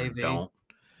do it or don't.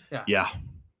 Yeah.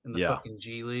 In the fucking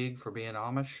G League for being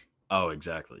Amish. Oh,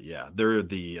 exactly. Yeah. They're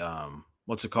the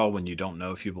what's it called when you don't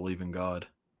know if you believe in God?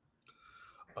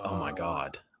 Oh my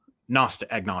God. Agnostic.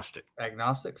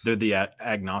 Agnostics? They're the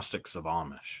agnostics of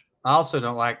Amish. I also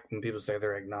don't like when people say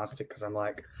they're agnostic because I'm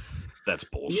like, that's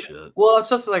bullshit. Yeah. Well, it's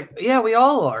just like, yeah, we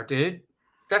all are, dude.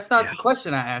 That's not the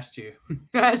question I asked you.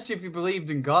 I asked you if you believed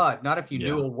in God, not if you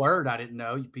knew a word I didn't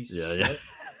know, you piece of shit.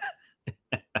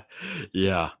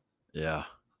 Yeah.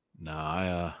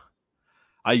 No,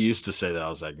 I used to say that I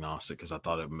was agnostic because I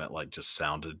thought it meant like just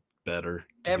sounded better.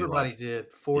 Everybody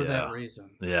did for that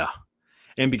reason. Yeah.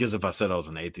 And because if I said I was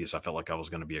an atheist, I felt like I was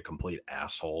going to be a complete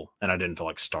asshole, and I didn't feel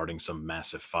like starting some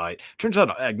massive fight. Turns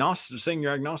out saying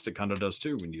you're agnostic kind of does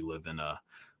too when you live in a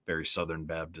very Southern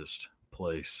Baptist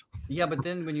place. Yeah, but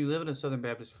then when you live in a Southern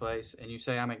Baptist place and you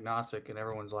say I'm agnostic and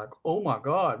everyone's like, oh my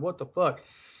God, what the fuck?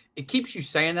 It keeps you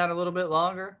saying that a little bit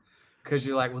longer because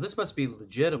you're like, well, this must be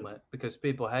legitimate because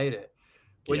people hate it.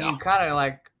 When you kind of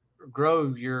like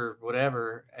grow your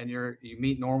whatever and you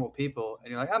meet normal people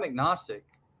and you're like, I'm agnostic.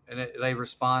 And they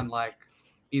respond like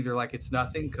either like it's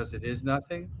nothing because it is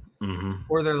nothing,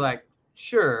 or they're like,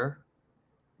 sure,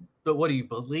 but what do you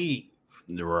believe?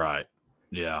 Right.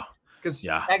 Yeah. Because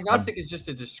agnostic is just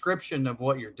a description of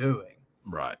what you're doing.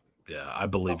 Right. Yeah. I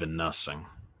believe in nothing.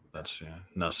 That's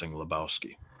nothing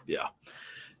Lebowski. Yeah.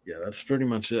 Yeah. That's pretty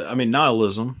much it. I mean,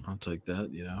 nihilism. I'll take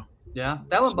that, Yeah,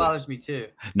 that one bothers me too.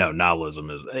 No, nihilism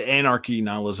is anarchy,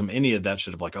 nihilism, any of that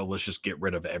shit of like, oh, let's just get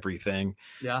rid of everything.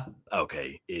 Yeah.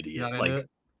 Okay, idiot. Like,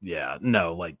 yeah,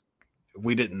 no, like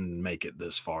we didn't make it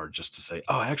this far just to say,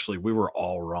 oh, actually, we were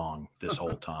all wrong this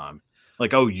whole time.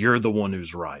 Like, oh, you're the one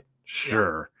who's right.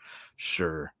 Sure.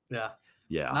 Yeah.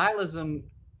 Yeah. Nihilism,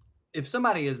 if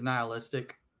somebody is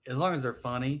nihilistic, as long as they're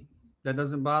funny, that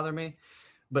doesn't bother me.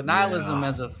 But nihilism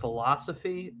as a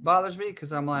philosophy bothers me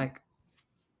because I'm like,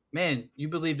 man, you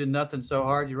believed in nothing so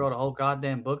hard you wrote a whole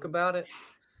goddamn book about it?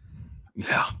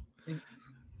 Yeah.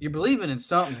 You're believing in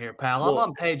something here, pal. I'm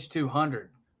on page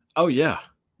 200. Oh, yeah.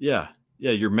 Yeah.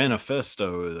 Yeah. Your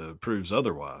manifesto proves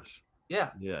otherwise. Yeah.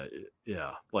 Yeah.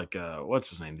 Yeah. Like, what's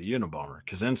his name? The Unabomber,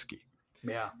 Kaczynski.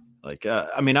 Yeah. Like,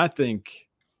 I mean,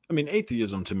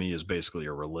 atheism to me is basically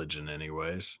a religion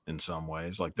anyways, in some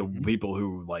ways. Like the people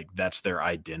who like, that's their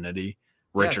identity.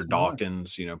 Richard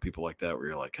Dawkins, people like that, where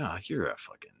you're like, you're a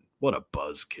fucking, what a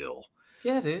buzzkill.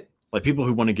 Yeah, dude. Like people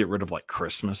who want to get rid of like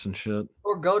Christmas and shit.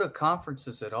 Or go to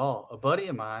conferences at all. A buddy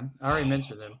of mine, I already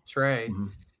mentioned him, Trey,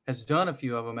 has done a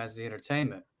few of them as the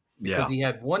entertainment. Because he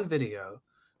had one video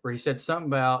where he said something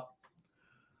about,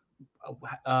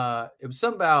 it was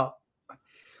something about,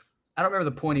 I don't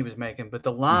remember the point he was making, but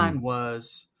the line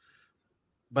was,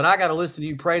 but I got to listen to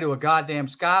you pray to a goddamn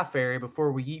sky fairy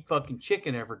before we eat fucking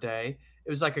chicken every day. It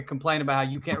was like a complaint about how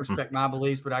you can't respect my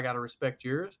beliefs, but I got to respect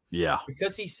yours. Yeah.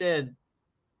 Because he said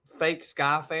fake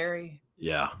sky fairy.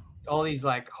 Yeah. All these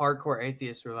like hardcore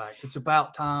atheists are like, it's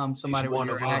about time somebody with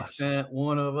your accent,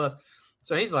 one of us.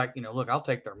 So he's like, look, I'll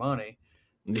take their money.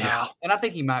 Yeah. And I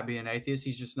think he might be an atheist.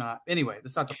 He's just not. Anyway,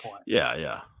 that's not the point. Yeah.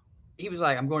 Yeah. He was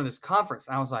like, I'm going to this conference.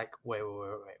 And I was like, wait,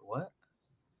 what?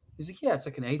 He's like, yeah, it's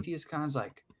like an atheist con. I was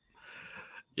like,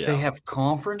 they have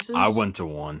conferences? I went to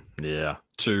one. Yeah.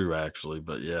 2 actually,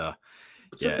 but yeah.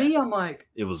 To me, I'm like,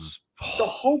 it was the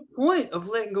whole point of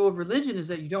letting go of religion is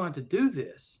that you don't have to do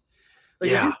this.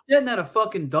 Like if you're sitting at a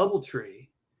fucking DoubleTree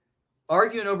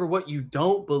arguing over what you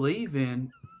don't believe in,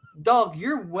 dog,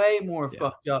 you're way more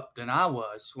fucked up than I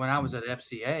was when I was at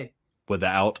FCA.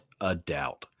 Without a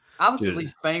doubt. I was at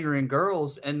least fingering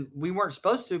girls, and we weren't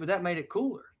supposed to, but that made it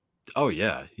cooler. Oh,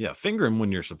 yeah. Yeah. Fingering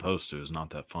when you're supposed to is not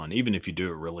that fun, even if you do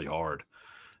it really hard.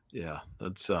 Yeah.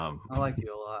 That's I like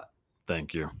you a lot.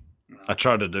 Thank you. I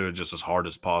try to do it just as hard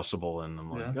as possible, and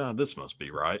I'm like, oh, this must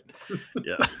be right.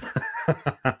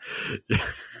 Yeah.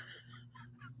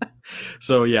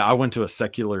 So yeah, I went to a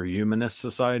secular humanist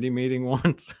society meeting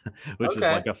once, which is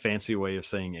like a fancy way of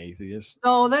saying atheist.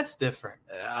 No, that's different.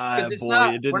 Because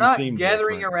It didn't seem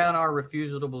gathering different. around our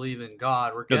refusal to believe in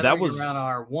God. We're gathering around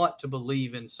our want to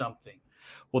believe in something.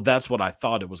 Well, that's what I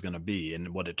thought it was going to be,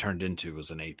 and what it turned into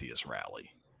was an atheist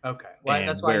rally. Okay, well,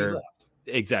 that's why you left.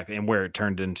 Exactly, and where it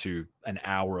turned into an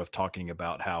hour of talking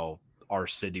about how our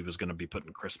city was going to be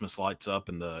putting Christmas lights up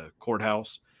in the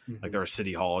courthouse, like their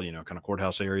city hall, kind of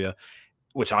courthouse area,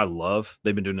 which I love.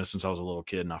 They've been doing this since I was a little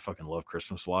kid, and I fucking love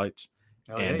Christmas lights.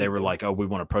 And they were like, oh, we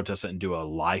want to protest it and do a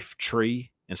life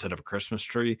tree instead of a Christmas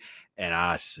tree. And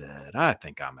I said, I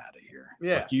think I'm out of here.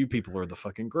 Yeah. Like, you people are the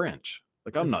fucking Grinch.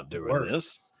 Like, I'm not doing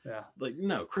this. Yeah. Like,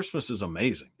 no, Christmas is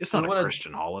amazing. It's not a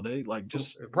Christian holiday. Like,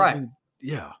 just. Right.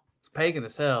 Yeah. It's pagan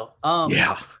as hell.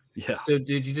 Yeah. So,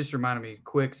 dude, you just reminded me,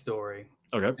 quick story.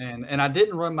 Okay. And I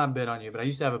didn't run my bit on you, but I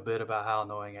used to have a bit about how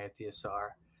annoying atheists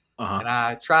are. Uh-huh. And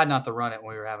I tried not to run it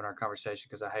when we were having our conversation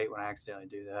because I hate when I accidentally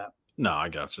do that. No, I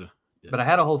gotcha. Yeah. But I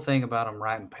had a whole thing about them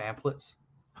writing pamphlets.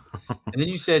 And then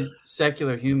you said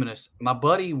secular humanist. My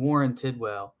buddy Warren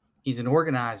Tidwell, he's an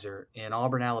organizer in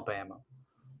Auburn, Alabama.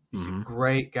 He's a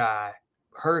great guy.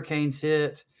 Hurricanes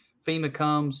hit, FEMA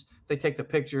comes, they take the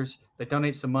pictures, they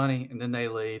donate some money, and then they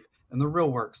leave, and the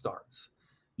real work starts.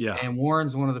 Yeah. And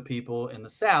Warren's one of the people in the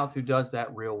South who does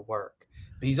that real work.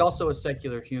 But he's also a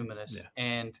secular humanist,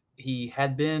 and he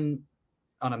had been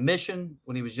on a mission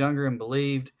when he was younger and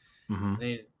believed. And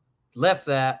he left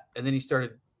that, and then he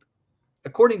started,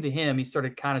 according to him, he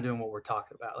started kind of doing what we're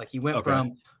talking about. Like, he went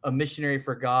from a missionary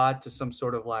for God to some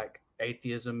sort of like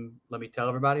atheism. Let me tell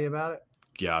everybody about it.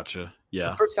 Gotcha. Yeah.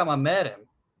 The first time I met him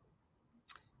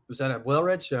was at a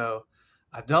well-read show.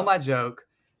 I'd done my joke,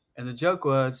 and the joke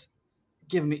was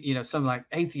giving me, something like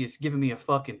atheists giving me a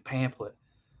fucking pamphlet.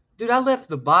 Dude, I left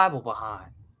the Bible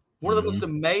behind. One of the most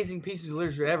amazing pieces of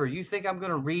literature ever. You think I'm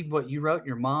going to read what you wrote in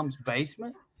your mom's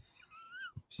basement?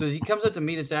 So he comes up to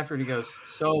meet us after, and he goes,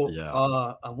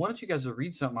 I wanted you guys to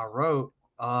read something I wrote.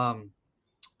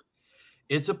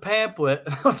 It's a pamphlet.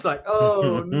 I was like,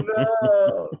 oh,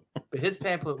 no. But his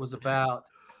pamphlet was about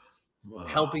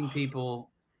helping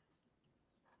people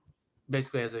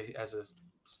basically as a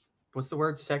what's the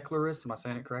word? Secularist? Am I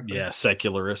saying it correctly? Yeah,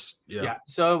 secularist. Yeah.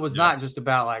 So it was not just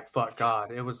about like, fuck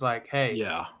God. It was like, hey,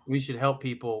 we should help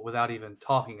people without even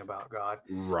talking about God.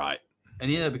 Right. And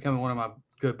he ended up becoming one of my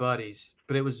good buddies.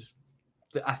 But it was,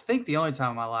 I think, the only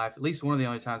time in my life, at least one of the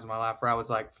only times in my life, where I was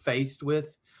like faced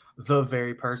with the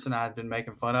very person I had been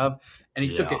making fun of. And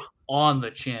he took it on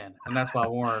the chin. And that's why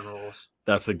Warren rules.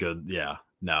 That's a good,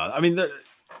 No, I mean,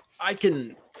 I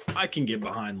can get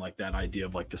behind like that idea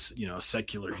of like this,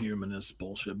 secular humanist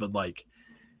bullshit, but like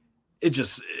it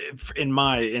just, in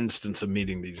my instance of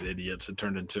meeting these idiots, it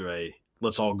turned into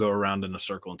let's all go around in a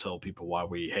circle and tell people why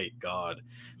we hate God.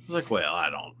 I was like, well, I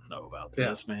don't know about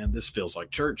this, man. This feels like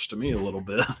church to me a little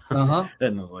bit.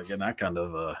 And I was like, and I kind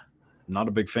of not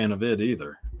a big fan of it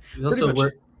either.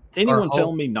 Anyone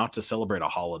telling me not to celebrate a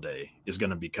holiday is going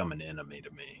to become an enemy to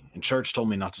me. And church told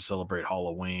me not to celebrate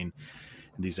Halloween.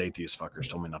 These atheist fuckers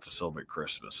told me not to celebrate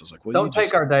Christmas. I was like, well, don't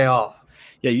take our day off.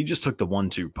 Yeah, you just took the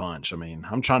 1-2 punch. I mean,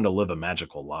 I'm trying to live a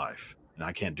magical life, and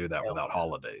I can't do that without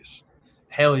holidays.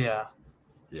 Hell yeah.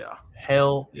 Yeah.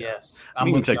 Hell yes. I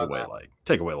mean, take away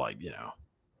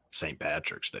St.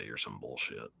 Patrick's Day or some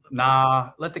bullshit.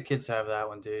 Nah, let the kids have that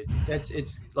one, dude.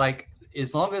 It's like,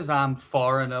 as long as I'm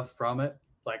far enough from it,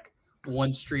 like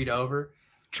one street over,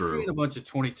 seeing a bunch of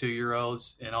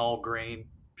 22-year-olds in all green,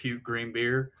 puke green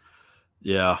beer.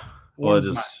 Yeah.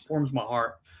 Warms my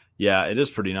heart. Yeah, it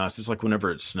is pretty nice. It's like whenever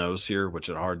it snows here, which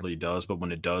it hardly does, but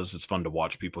when it does, it's fun to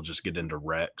watch people just get into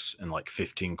wrecks and like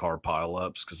 15-car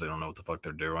pileups because they don't know what the fuck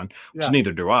they're doing. Which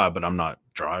neither do I, but I'm not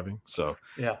driving. So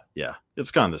yeah,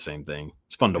 it's kind of the same thing.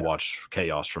 It's fun to watch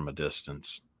chaos from a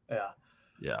distance.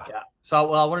 Yeah.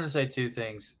 So, I wanted to say two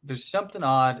things. There's something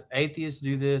odd. Atheists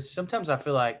do this. Sometimes I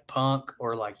feel like punk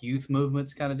or like youth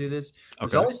movements kind of do this.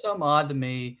 There's always something odd to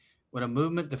me when a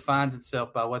movement defines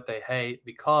itself by what they hate,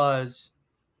 because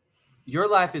your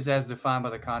life is as defined by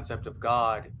the concept of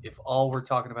God if all we're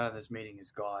talking about in this meeting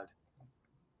is God.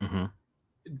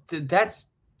 That's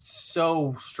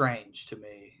so strange to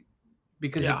me,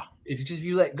 because if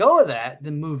you let go of that,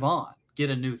 then move on, get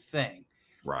a new thing.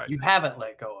 Right. You haven't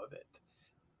let go of it.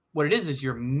 What it is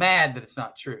you're mad that it's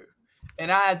not true. And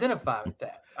I identify with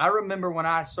that. I remember when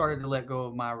I started to let go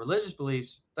of my religious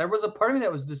beliefs, there was a part of me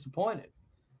that was disappointed.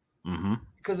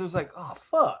 Because it was like, oh,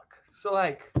 fuck. So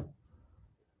like,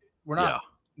 we're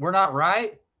not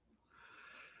right.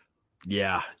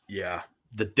 Yeah, yeah.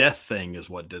 The death thing is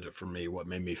what did it for me. What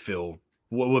made me feel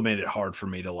what made it hard for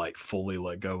me to like fully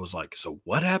let go was like, so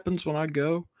what happens when I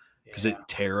go? Because Yeah. it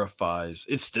terrifies.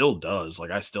 It still does.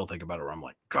 Like I still think about it where I'm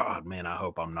like, God, man, I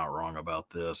hope I'm not wrong about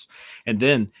this. And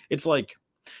then it's like,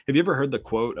 have you ever heard the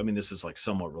quote? I mean, this is like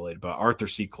somewhat related, but Arthur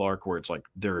C. Clarke, where it's like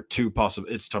there are two possible.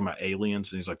 It's talking about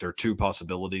aliens, and he's like there are two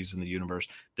possibilities in the universe.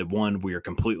 That one we are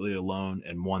completely alone,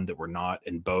 and one that we're not,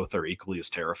 and both are equally as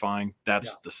terrifying.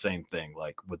 That's the same thing.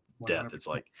 Like with death, 100%. it's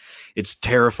like it's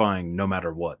terrifying no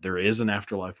matter what. There is an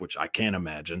afterlife, which I can't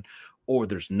imagine, or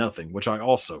there's nothing, which I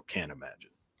also can't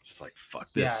imagine. It's like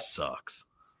fuck, this sucks.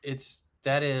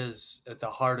 That is at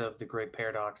the heart of the great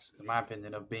paradox, in my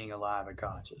opinion, of being alive and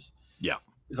conscious. Yeah.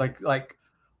 It's like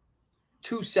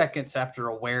 2 seconds after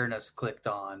awareness clicked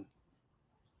on.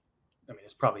 I mean,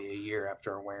 it's probably a year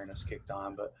after awareness kicked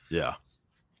on, but yeah,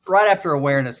 right after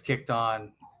awareness kicked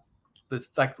on,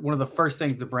 like one of the first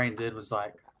things the brain did was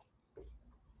like,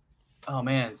 oh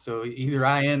man, so either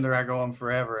I end or I go on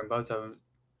forever, and both of them.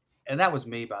 And that was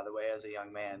me, by the way, as a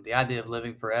young man. The idea of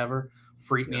living forever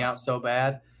freaked me out so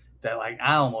bad that like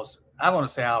I want to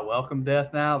say I welcome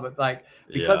death now, but like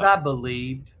because I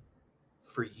believed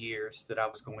for years that I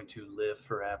was going to live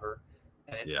forever,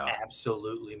 and it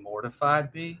absolutely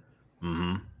mortified me.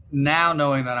 Mm-hmm. Now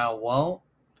knowing that I won't,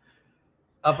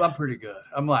 I'm pretty good.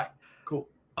 I'm like, cool.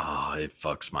 Oh, it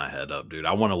fucks my head up, dude.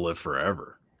 I want to live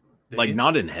forever. Do like you?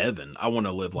 Not in heaven. I want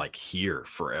to live like here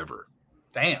forever.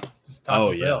 Damn.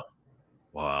 Taco Bell.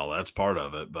 Well, that's part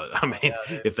of it. But I mean,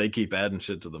 if they keep adding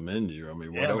shit to the menu, I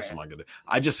mean, what else am I going to do?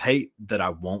 I just hate that I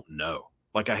won't know.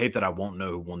 Like, I hate that I won't know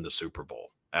who won the Super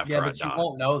Bowl after I die. You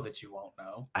won't know that you won't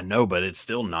know. I know, but it's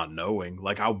still not knowing.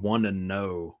 Like, I want to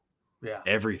know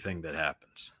everything that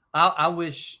happens. I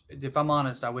wish, if I'm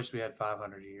honest, I wish we had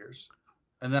 500 years.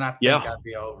 And then I think I'd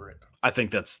be over it. I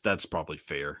think that's probably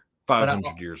fair.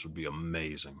 500 years would be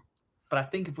amazing. But I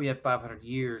think if we had 500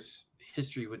 years,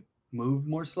 history would move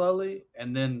more slowly,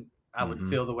 and then I would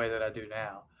feel the way that I do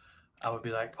now. I would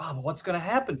be like, oh, but what's going to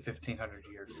happen 1,500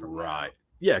 years from now? Right.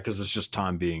 Yeah, because it's just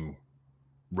time being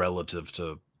relative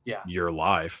to your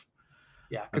life.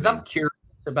 Yeah, because I'm curious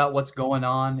about what's going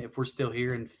on if we're still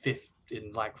here in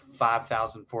like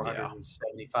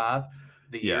 5,475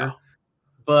 the year.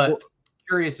 But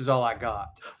curious is all I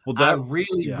got. Well, I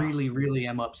really, really, really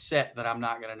am upset that I'm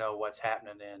not going to know what's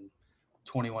happening in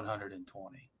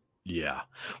 2120. Yeah.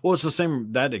 Well, it's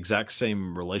that exact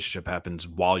same relationship happens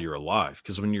while you're alive.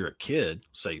 Because when you're a kid,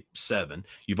 say 7,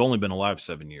 you've only been alive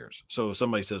 7 years. So if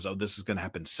somebody says, oh, this is going to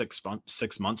happen 6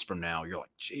 months from now, you're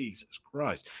like, Jesus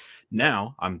Christ.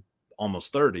 Now I'm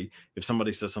almost 30. If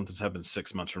somebody says something's happened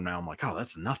 6 months from now, I'm like, oh,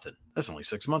 that's nothing. That's only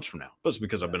 6 months from now. But it's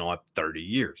because I've been alive 30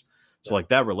 years. So like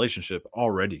that relationship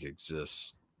already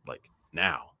exists like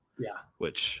now. Yeah.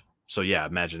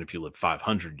 Imagine if you live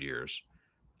 500 years.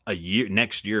 A year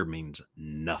next year means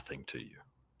nothing to you,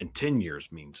 and 10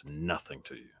 years means nothing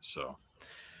to you. So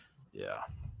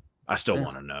I still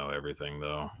want to know everything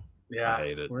though. I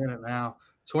hate it. We're in it now.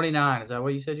 29, is that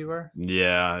what you said you were?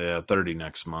 30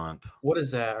 next month. What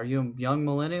is that? Are you a young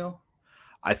millennial?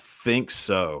 I think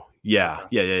so. Yeah.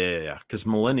 Because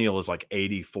millennial is like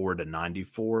 84 to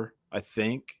 94, I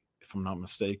think, if I'm not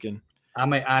mistaken.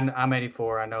 I'm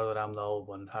 84. I know that I'm the old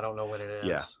one. I don't know when it is.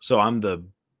 Yeah. So I'm the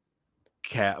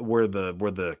we're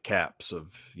the caps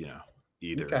of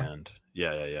either end.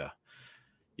 Yeah,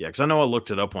 because I know I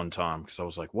looked it up one time because I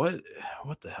was like, what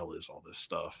the hell is all this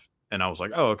stuff? And I was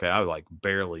like, oh, okay, I like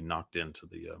barely knocked into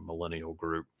the millennial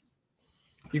group.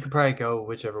 You could probably go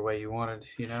whichever way you wanted,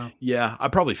 Yeah, I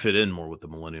probably fit in more with the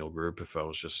millennial group if I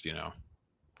was just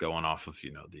going off of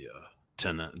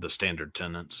the standard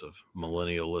tenets of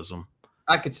millennialism.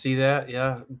 I could see that,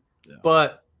 yeah.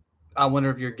 But I wonder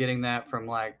if you're getting that from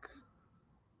like,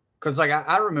 because like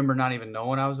I remember not even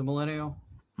knowing I was a millennial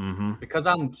because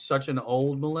I'm such an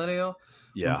old millennial.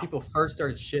 Yeah. When people first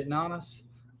started shitting on us,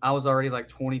 I was already like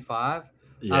 25.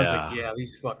 Yeah. I was like, yeah,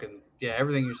 these fucking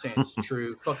everything you're saying is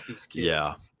true. Fuck these kids.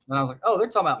 Yeah. And I was like, oh, they're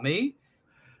talking about me.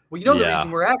 Well, the reason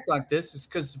we're acting like this is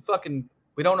because fucking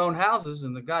we don't own houses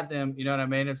and the goddamn, you know what I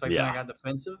mean? It's like when I got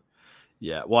defensive.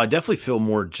 Yeah. Well, I definitely feel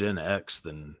more Gen X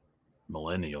than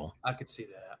millennial. I could see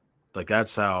that. Like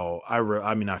that's how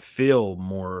I feel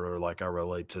more like I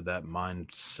relate to that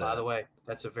mindset. By the way,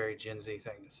 that's a very Gen Z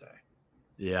thing to say.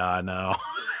 Yeah, I know.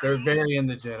 They're very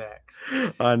into Gen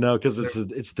X. I know, because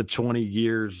it's the 20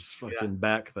 years fucking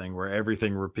back thing where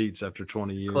everything repeats after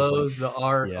 20 years. Clothes, the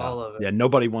art, all of it. Yeah,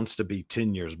 nobody wants to be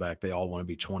 10 years back. They all want to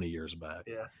be 20 years back.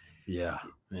 Yeah.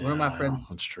 One of my friends.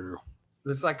 That's true.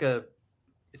 There's like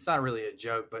it's not really a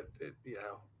joke, but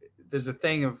there's a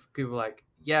thing of people like,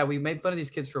 yeah, we made fun of these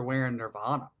kids for wearing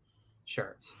Nirvana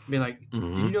shirts. Being like,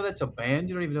 Mm-hmm. do you know that's a band?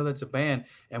 You don't even know that's a band.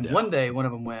 And one day, one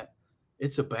of them went,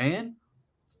 "It's a band?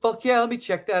 Fuck yeah, let me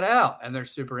check that out." And they're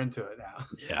super into it now.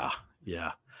 Yeah,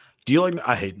 yeah. Do you like?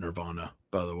 I hate Nirvana,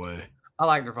 by the way. I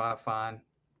like Nirvana fine.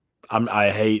 I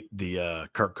hate the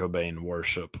Kurt Cobain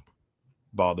worship.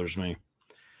 Bothers me.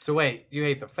 So wait, you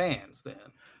hate the fans then?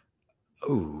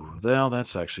 Oh, well,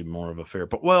 that's actually more of a fair.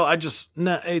 But well,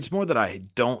 it's more that I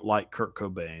don't like Kurt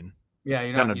Cobain. Yeah,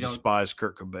 you kind of despise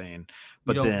Kurt Cobain,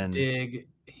 but you don't then dig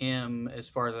him as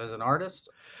far as an artist.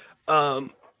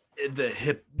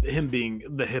 Him being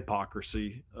the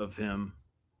hypocrisy of him,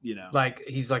 like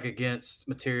he's like against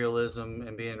materialism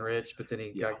and being rich, but then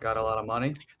he got a lot of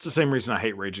money. It's the same reason I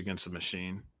hate Rage Against the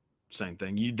Machine. Same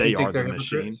thing. They are the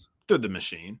machine. They're the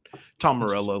machine. Tom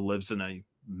Morello lives in a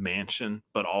mansion,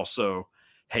 but also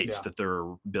hates that they're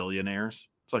billionaires.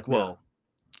 It's like, well,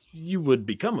 you would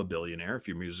become a billionaire if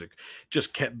your music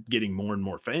just kept getting more and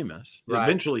more famous. Right.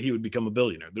 Eventually, he would become a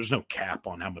billionaire. There's no cap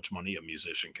on how much money a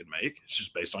musician can make. It's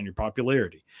just based on your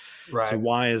popularity. Right. So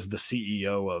why is the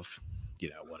CEO of,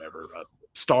 whatever,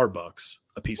 Starbucks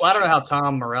a piece of I don't know how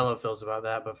Tom Morello feels about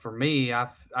that, but for me, I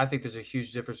think there's a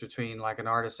huge difference between like an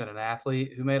artist and an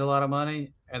athlete who made a lot of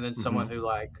money and then someone who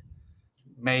like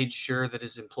made sure that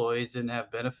his employees didn't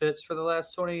have benefits for the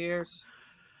last 20 years.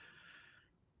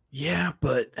 Yeah,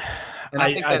 but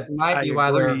I think that might be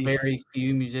why there are very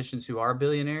few musicians who are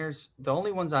billionaires. The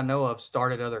only ones I know of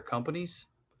started other companies.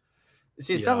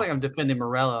 See, it sounds like I'm defending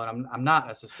Morello, and I'm not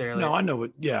necessarily. No, I know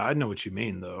what you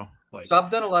mean, though. Like, so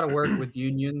I've done a lot of work with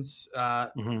unions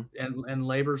and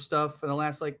labor stuff in the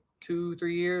last like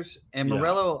 2-3 years, and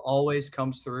Morello always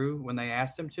comes through when they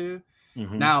asked him to.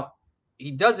 Now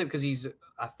he does it because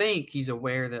I think he's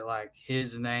aware that like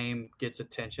his name gets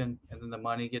attention, and then the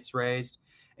money gets raised.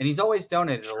 And he's always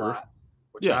donated a lot,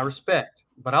 which I respect.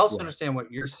 But I also understand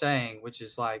what you're saying, which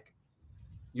is like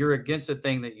you're against the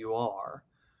thing that you are.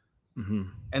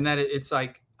 And that it's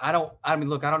like, I don't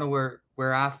know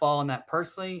where I fall in that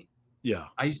personally. Yeah.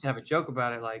 I used to have a joke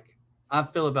about it. Like, I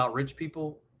feel about rich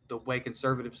people the way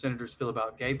conservative senators feel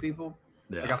about gay people.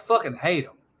 Yeah. Like, I fucking hate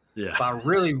them. Yeah. But I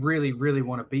really, really, really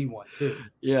want to be one too.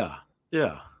 Yeah.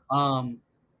 Yeah.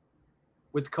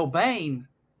 With Cobain,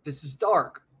 this is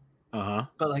dark. But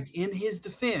like in his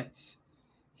defense,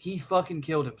 he fucking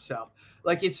killed himself.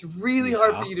 Like it's really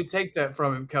hard for you to take that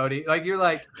from him, Cody. Like you're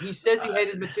like, he says he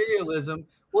hated materialism.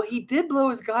 Well, he did blow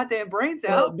his goddamn brains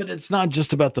out. But it's not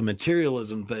just about the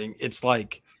materialism thing. It's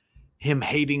like him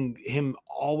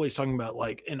always talking about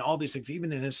like in all these things,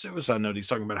 even in his suicide note, he's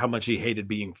talking about how much he hated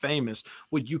being famous.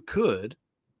 Well, you could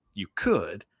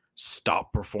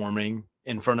stop performing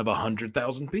in front of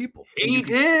 100,000 people. He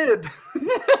did.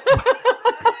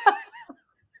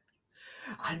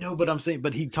 I know, but I'm saying,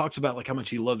 but he talks about like how much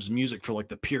he loves music for like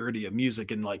the purity of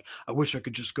music and like, I wish I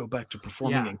could just go back to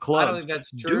performing in clubs. I don't think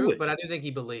that's true, but I do think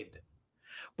he believed it.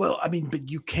 Well, I mean,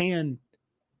 but you can,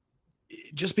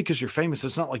 just because you're famous,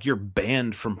 it's not like you're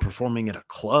banned from performing at a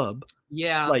club.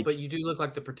 Yeah, like, but you do look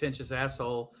like the pretentious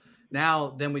asshole.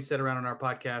 Now, then we sit around on our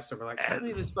podcast and we're like, I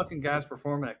believe this fucking guy's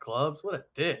performing at clubs. What a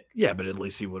dick. Yeah, but at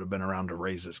least he would have been around to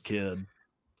raise his kid.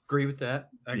 Agree with that.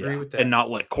 I agree with that. And not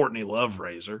let Courtney Love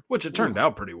raise her, which it turned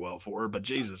out pretty well for her. But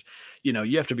Jesus,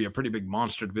 you have to be a pretty big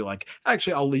monster to be like,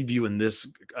 actually, I'll leave you in this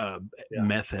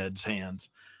meth head's hands.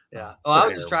 Yeah. I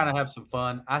was just trying to have some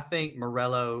fun. I think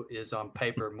Morello is on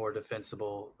paper more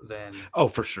defensible than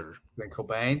for sure than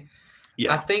Cobain.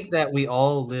 Yeah. I think that we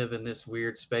all live in this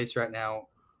weird space right now.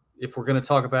 If we're going to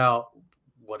talk about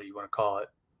what do you want to call it,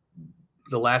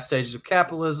 the last stages of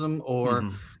capitalism, or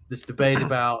this debate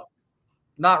about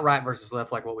not right versus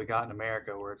left, like what we got in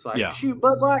America, where it's like shoot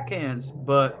Bud Light cans,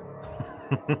 but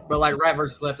like right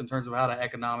versus left in terms of how to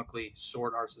economically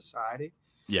sort our society.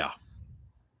 Yeah.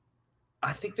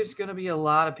 I think there's going to be a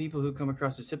lot of people who come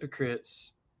across as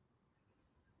hypocrites,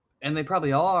 and they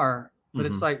probably are, but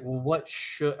it's like, well,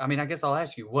 I guess I'll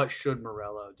ask you, what should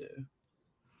Morello do?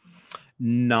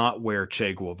 Not wear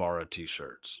Che Guevara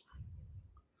t-shirts.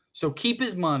 So keep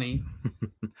his money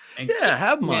and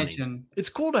have money. It's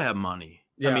cool to have money.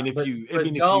 Yeah, I mean,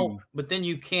 but then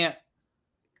you can't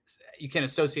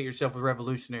associate yourself with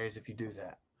revolutionaries if you do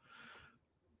that.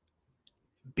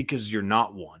 Because you're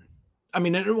not one. I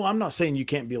mean, I'm not saying you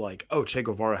can't be like, oh, Che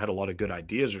Guevara had a lot of good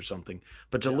ideas or something,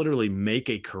 but to literally make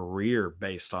a career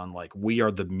based on like, we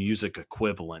are the music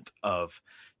equivalent of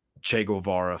Che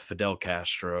Guevara, Fidel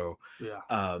Castro,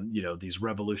 these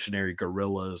revolutionary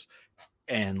guerrillas,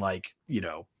 and like,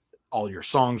 all your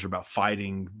songs are about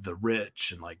fighting the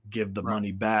rich and like give the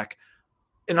money back.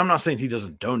 And I'm not saying he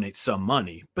doesn't donate some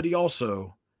money, but he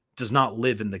also does not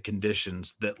live in the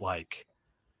conditions that like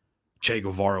Che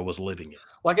Guevara was living in.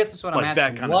 Well, I guess that's what I'm asking.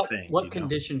 That kind of thing. What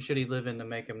condition should he live in to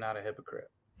make him not a hypocrite?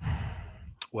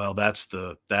 Well,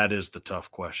 that is the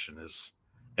tough question, is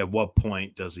at what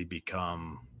point does he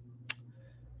become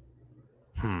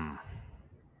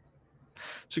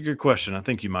It's a good question. I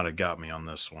think you might have got me on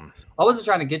this one. I wasn't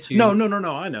trying to get you. No.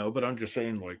 I know, but I'm just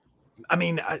saying, like, I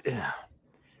mean,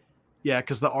 yeah,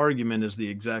 because the argument is the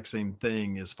exact same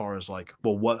thing as far as like,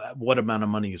 well, what amount of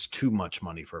money is too much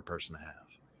money for a person to have?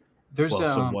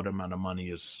 So what amount of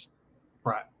money is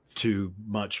too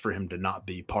much for him to not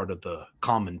be part of the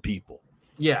common people?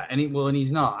 Yeah, and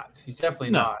he's not. He's definitely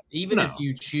not. Even if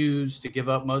you choose to give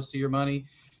up most of your money,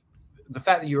 the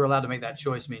fact that you were allowed to make that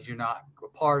choice means you're not a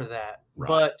part of that. Right.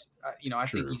 But, I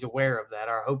think he's aware of that.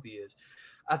 I hope he is.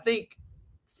 I think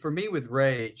for me with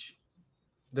Rage,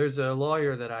 there's a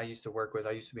lawyer that I used to work with.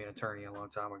 I used to be an attorney a long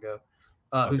time ago,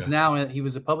 who's now he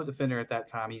was a public defender at that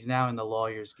time. He's now in the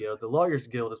Lawyers Guild. The Lawyers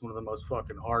Guild is one of the most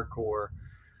fucking hardcore.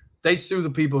 They sue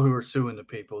the people who are suing the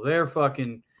people. They're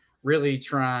fucking really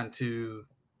trying to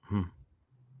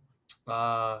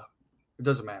it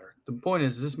doesn't matter. The point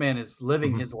is, this man is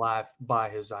living his life by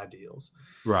his ideals.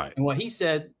 Right. And what he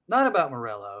said, not about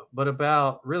Morello, but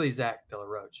about really Zach De La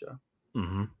Rocha,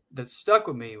 that stuck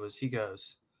with me was, he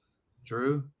goes,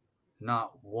 Drew,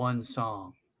 not one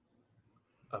song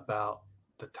about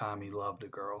the time he loved a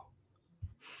girl.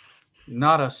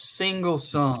 Not a single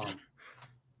song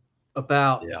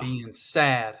about being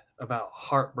sad, about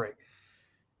heartbreak.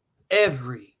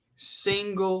 Every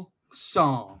single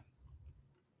song.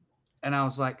 And I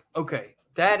was like, okay,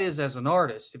 that is, as an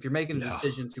artist, if you're making a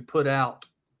decision to put out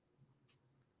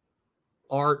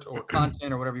art or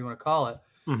content or whatever you want to call it,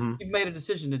 you've made a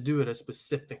decision to do it a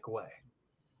specific way.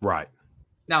 Right.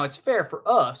 Now, it's fair for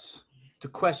us to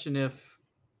question if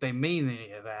they mean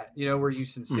any of that. Were you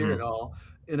sincere at all?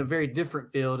 In a very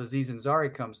different field, Aziz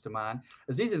Ansari comes to mind.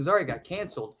 Aziz Ansari got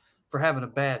canceled for having a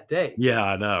bad day. Yeah,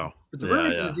 I know. But the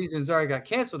reason Aziz Ansari got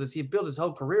canceled is he built his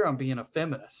whole career on being a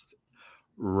feminist.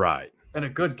 Right. And a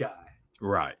good guy.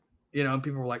 Right. And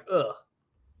people were like, ugh,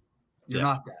 you're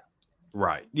not that.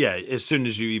 Right. Yeah. As soon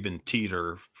as you even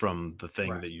teeter from the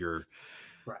thing that you're,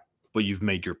 but you've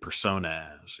made your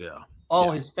persona as,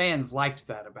 all his fans liked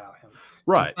that about him.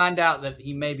 Right. To find out that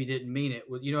he maybe didn't mean it.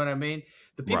 You know what I mean?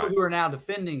 The people who are now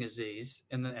defending Aziz,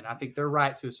 and I think they're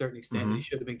right to a certain extent, that he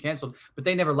should have been canceled, but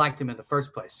they never liked him in the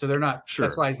first place. So they're not,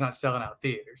 that's why he's not selling out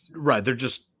theaters. Right. They're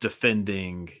just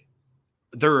defending,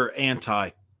 they're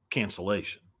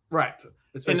anti-cancellation. Right.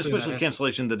 Especially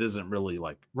cancellation that isn't really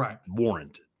like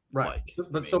warranted. Right.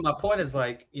 So my point is,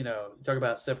 like, talk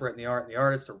about separating the art and the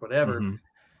artist or whatever.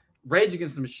 Rage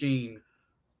Against the Machine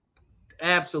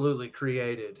absolutely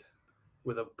created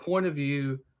with a point of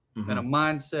view and a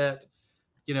mindset.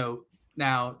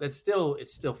 Now it's still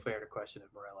fair to question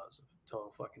if Morello's a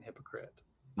total fucking hypocrite.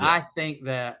 I think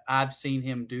that I've seen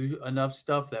him do enough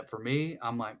stuff that for me,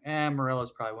 I'm like,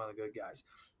 Morello's probably one of the good guys.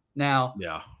 Now,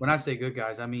 when I say good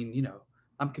guys, I mean,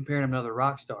 I'm comparing him to other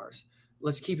rock stars.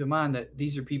 Let's keep in mind that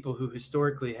these are people who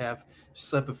historically have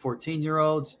slept with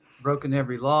 14-year-olds, broken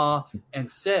every law,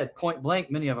 and said point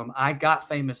blank, many of them, I got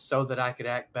famous so that I could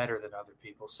act better than other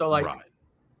people. So, like,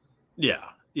 yeah,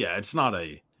 it's not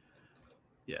a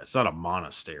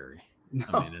monastery. No.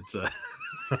 I mean, it's a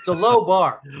low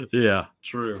bar. Yeah,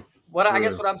 true. I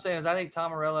guess what I'm saying is, I think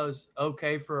Tom Morello's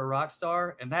okay for a rock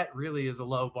star, and that really is a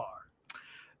low bar.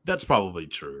 That's probably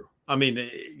true. I mean,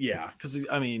 because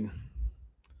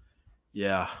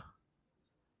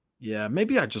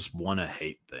maybe I just want to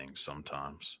hate things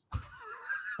sometimes.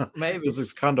 Maybe because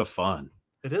it's kind of fun.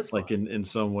 It is fun. Like in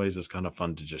some ways, it's kind of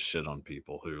fun to just shit on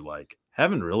people who like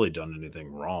haven't really done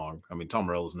anything wrong. I mean, Tom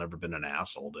Morello's never been an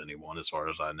asshole to anyone, as far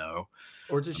as I know.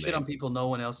 Or just shit on people no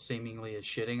one else seemingly is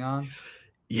shitting on.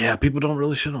 Yeah, people don't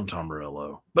really shit on Tom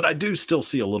Morello, but I do still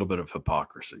see a little bit of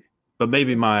hypocrisy. But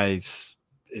maybe maybe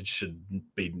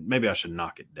I should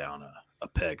knock it down a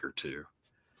peg or two.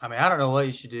 I mean, I don't know what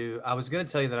you should do. I was going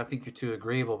to tell you that I think you're too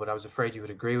agreeable, but I was afraid you would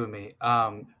agree with me.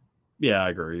 Yeah, I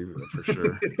agree for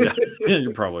sure. Yeah,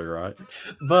 you're probably right.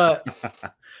 But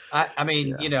I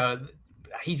mean,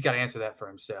 he's got to answer that for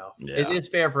himself. Yeah. It is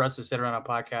fair for us to sit around on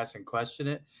podcasts and question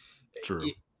it.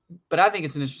 True. But I think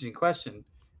it's an interesting question.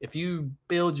 If you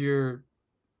build your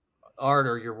art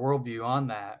or your worldview on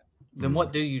that, then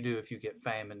what do you do if you get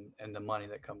fame and the money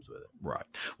that comes with it? Right.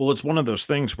 Well, it's one of those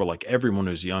things where like everyone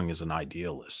who's young is an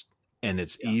idealist, and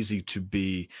it's easy to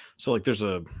be. So like it's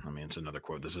another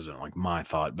quote. This isn't like my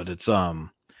thought, but it's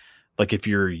like if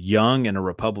you're young and a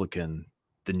Republican,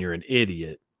 then you're an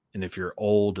idiot. And if you're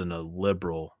old and a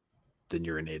liberal, then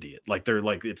you're an idiot. Like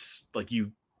it's like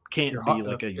you can't be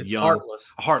like a young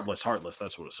heartless.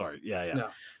 That's what. Sorry. Yeah. No.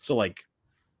 So like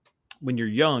when you're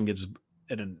young,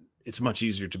 it's much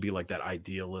easier to be like that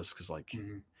idealist because like.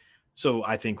 Mm-hmm. So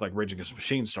I think like Rage Against the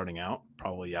Machine starting out,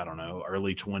 probably, I don't know,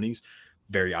 early 20s,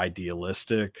 very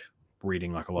idealistic,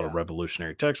 reading like a lot of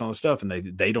revolutionary text on this stuff. And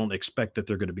they don't expect that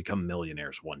they're going to become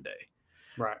millionaires one day.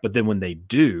 Right. But then when they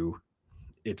do,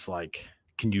 it's like,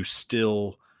 can you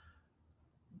still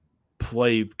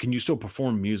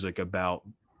perform music about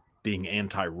being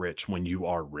anti-rich when you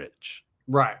are rich?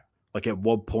 Right. Like at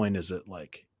what point is it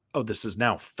like, oh, this is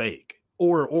now fake?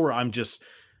 Or I'm just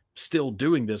still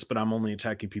doing this, but I'm only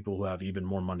attacking people who have even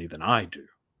more money than I do.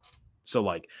 So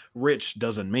like rich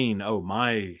doesn't mean, oh,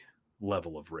 my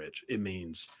level of rich. It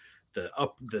means the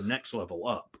next level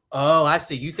up. Oh, I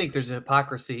see. You think there's a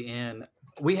hypocrisy in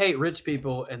we hate rich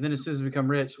people, and then as soon as we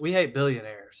become rich, we hate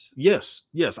billionaires. Yes.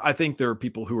 I think there are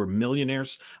people who are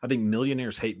millionaires. I think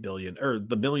millionaires hate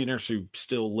the millionaires who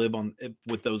still live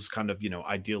with those kind of,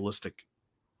 idealistic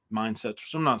mindsets,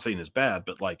 which I'm not saying is bad,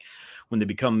 but like when they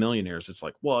become millionaires, it's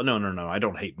like, well, no, I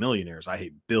don't hate millionaires, I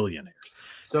hate billionaires.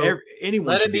 So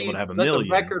anyone should be able to have a million. Let the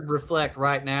record reflect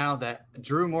right now that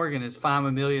Drew Morgan is fine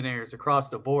with millionaires across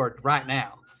the board right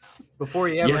now, before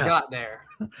he ever got there.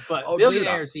 But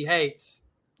billionaires he hates.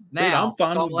 Now I'm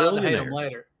fine with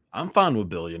billionaires. I'm fine with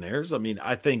billionaires. I mean,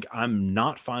 I think I'm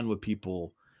not fine with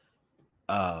people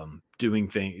doing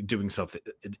stuff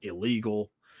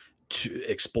illegal,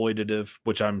 exploitative,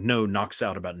 which I know knocks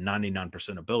out about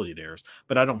 99% of billionaires,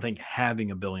 but I don't think having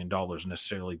 $1 billion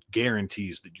necessarily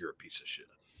guarantees that you're a piece of shit.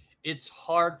 It's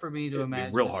hard for me to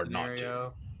imagine a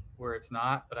scenario where it's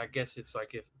not, but I guess it's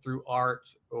like if through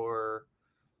art or,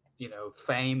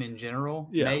 fame in general,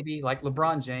 maybe like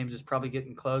LeBron James is probably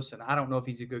getting close, and I don't know if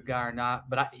he's a good guy or not,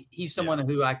 but he's someone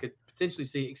who I could potentially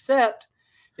see, except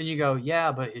then you go,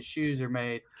 yeah, but his shoes are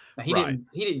made. Now, he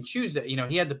didn't choose that.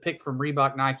 He had to pick from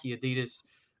Reebok, Nike, Adidas,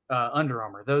 Under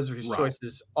Armour. Those are his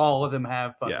choices. All of them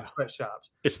have fucking sweatshops.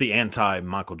 It's the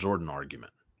anti-Michael Jordan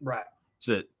argument. Right. Is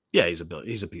it? Yeah, he's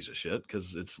a piece of shit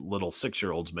because it's little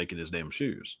 6-year-olds making his damn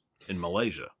shoes in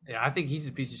Malaysia. Yeah, I think he's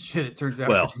a piece of shit. It turns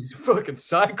out he's a fucking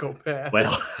psychopath.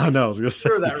 Well, I know. I was gonna say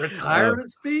that retirement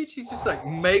speech. He just like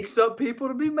makes up people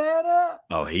to be mad at.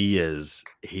 Oh, he is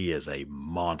a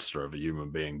monster of a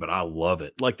human being, but I love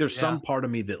it. Like, there's some part of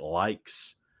me that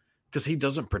likes because he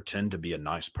doesn't pretend to be a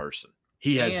nice person.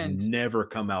 He has never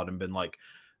come out and been like,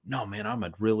 "No, man, I'm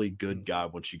a really good guy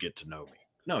once you get to know me."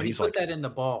 No, he's put that in the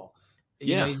ball.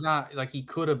 He's not like he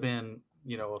could have been,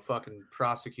 a fucking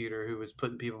prosecutor who was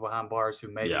putting people behind bars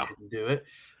who maybe didn't do it.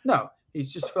 No,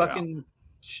 he's just fucking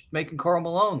making Karl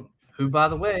Malone, who, by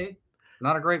the way,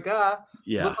 not a great guy,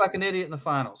 looked like an idiot in the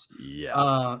finals.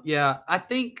 I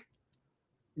think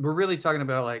we're really talking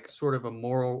about like sort of a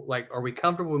moral, like, are we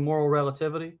comfortable with moral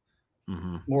relativity,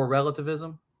 moral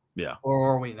relativism? Yeah. Or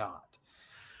are we not?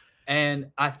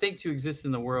 And I think to exist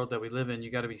in the world that we live in,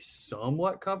 you got to be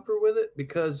somewhat comfortable with it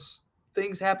because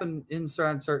things happen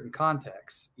inside certain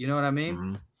contexts. You know what I mean?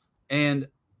 Mm-hmm. And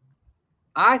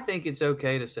I think it's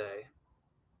okay to say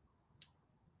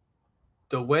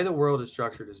the way the world is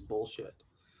structured is bullshit.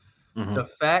 Mm-hmm. The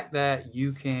fact that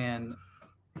you can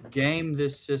game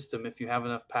this system if you have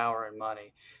enough power and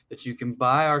money, that you can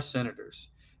buy our senators,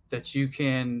 that you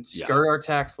can skirt our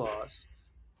tax laws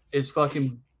is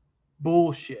fucking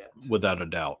bullshit. Without a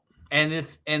doubt. And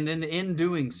then in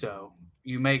doing so,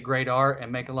 you make great art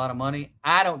and make a lot of money.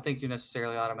 I don't think you're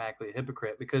necessarily automatically a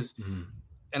hypocrite because,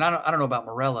 and I don't know about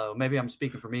Morello. Maybe I'm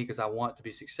speaking for me because I want to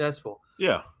be successful.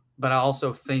 Yeah. But I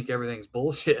also think everything's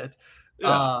bullshit.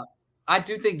 Yeah. I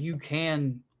do think you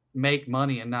can make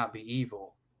money and not be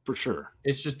evil. For sure.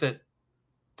 It's just that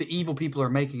the evil people are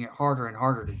making it harder and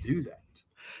harder to do that.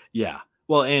 Yeah.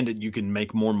 Well, and you can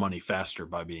make more money faster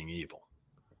by being evil.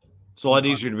 It's a lot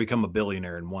easier to become a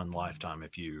billionaire in one lifetime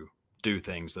if you do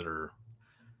things that are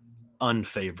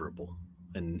unfavorable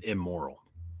and immoral.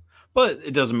 But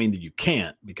it doesn't mean that you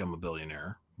can't become a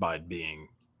billionaire by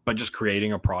just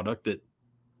creating a product that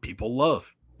people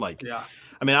love. Like,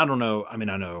 I mean, I don't know. I mean,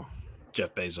 I know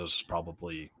Jeff Bezos is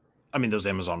probably, those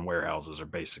Amazon warehouses are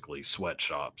basically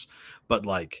sweatshops, but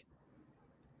like,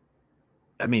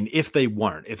 if they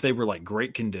were like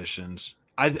great conditions,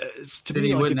 to me,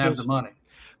 he wouldn't have the money.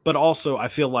 But also, I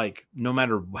feel like no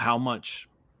matter how much,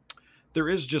 there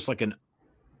is just like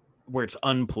where it's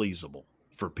unpleasable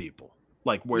for people.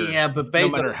 Like where, but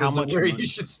Bezos no matter how much where money, you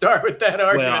should start with that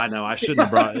argument. Well, I know I shouldn't have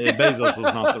brought Bezos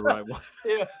was not the right one.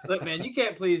 Look, man, you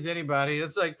can't please anybody.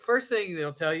 It's like first thing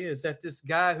they'll tell you is that this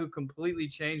guy who completely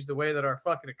changed the way that our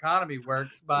fucking economy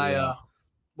works by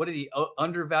what did he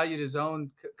undervalued his own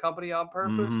company on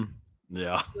purpose?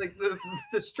 Yeah. Like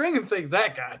the string of things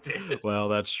that guy did. Well,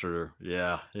 that's true.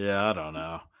 Yeah. Yeah. I don't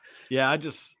know. Yeah. I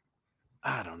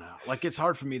don't know. Like, it's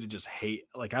hard for me to just hate.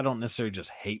 Like, I don't necessarily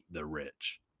just hate the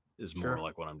rich, is more Sure.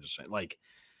 like what I'm just saying. Like,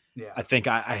 Yeah. I think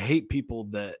I hate people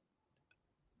that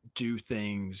do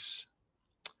things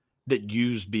that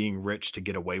use being rich to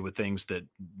get away with things that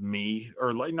me,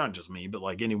 or like not just me, but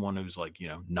like anyone who's like,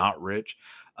 not rich,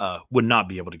 would not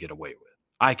be able to get away with.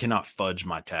 I cannot fudge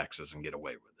my taxes and get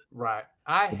away with it. Right.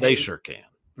 But they sure can.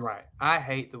 Right. I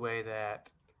hate the way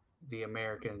that the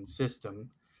American system,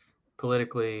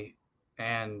 politically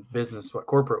and business,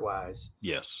 corporate wise,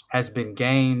 Yes. has been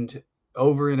gamed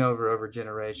over and over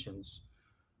generations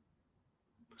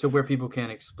to where people can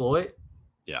exploit.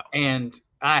 Yeah. And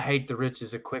I hate the rich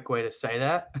is a quick way to say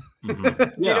that. Mm-hmm.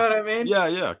 Do you know what I mean? Yeah,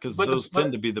 yeah. Because those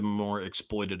tend to be the more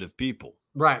exploitative people.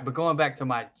 Right. But going back to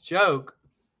my joke,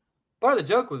 part of the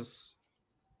joke was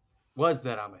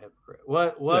that I'm a hypocrite.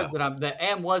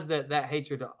 That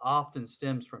hatred often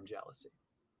stems from jealousy.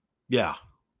 Yeah.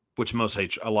 Which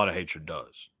a lot of hatred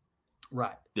does.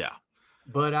 Right. Yeah.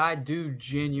 But I do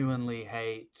genuinely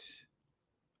hate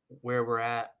where we're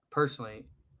at personally.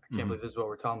 I can't believe this is what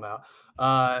we're talking about.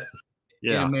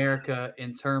 In America,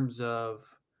 in terms of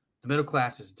the middle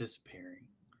class is disappearing.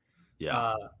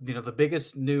 Yeah. The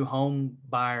biggest new home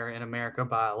buyer in America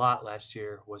by a lot last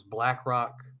year was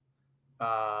BlackRock.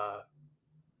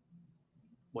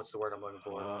 What's the word I'm looking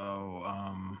for?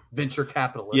 Venture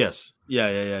capitalist. Yes. Yeah.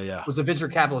 It was a venture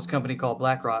capitalist company called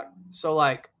BlackRock. So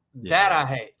that I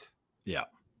hate. Yeah.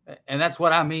 And that's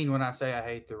what I mean when I say I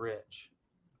hate the rich.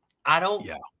 I don't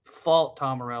fault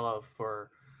Tom Morello for,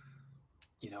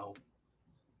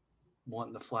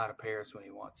 wanting to fly to Paris when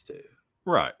he wants to.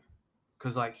 Right.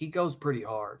 Because he goes pretty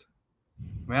hard.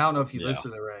 I mean, I don't know if you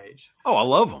listen to Rage. Oh, I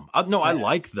love him. I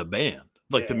like the band.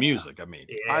 Like the music. I mean,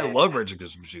 I love Rage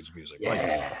Against the Machine's music. Yeah.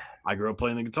 Like, I grew up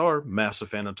playing the guitar, massive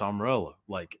fan of Tom Morello.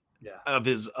 Like, of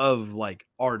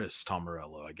artist Tom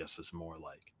Morello, I guess is more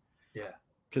like. Yeah.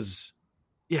 Because,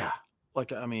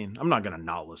 like, I mean, I'm not going to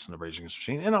not listen to Rage Against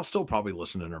the Machine, and I'll still probably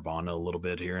listen to Nirvana a little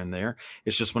bit here and there.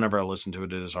 It's just whenever I listen to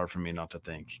it, it is hard for me not to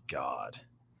think, God,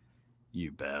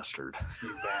 you bastard.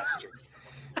 You bastard.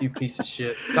 You piece of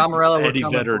shit. Tom Morello. Eddie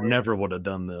Vedder never would have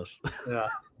done this. Yeah.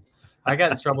 I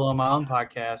got in trouble on my own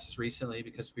podcast recently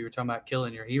because we were talking about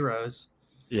killing your heroes.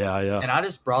 Yeah. And I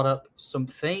just brought up some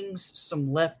things some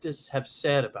leftists have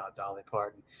said about Dolly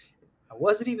Parton. I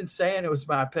wasn't even saying it was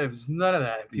my pet. It was none of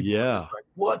that. And people were just like,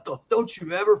 what the? Don't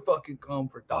you ever fucking come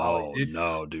for Dolly, oh, dude.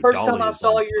 No, dude. First time I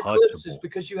saw your clips is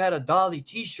because you had a Dolly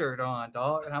t-shirt on,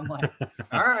 dog. And I'm like,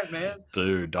 all right, man.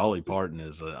 Dude, Dolly Parton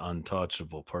is an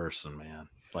untouchable person, man.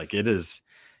 Like, it is.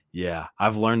 Yeah.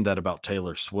 I've learned that about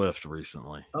Taylor Swift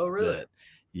recently. Oh, really?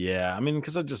 I mean,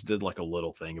 because I just did like a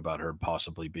little thing about her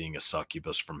possibly being a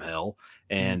succubus from hell.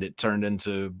 And it turned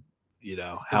into,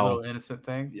 how little innocent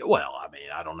thing. Well, I mean,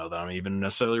 I don't know that I'm even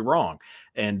necessarily wrong.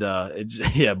 And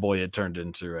it turned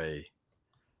into a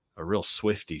real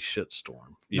Swifty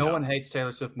shitstorm. No one hates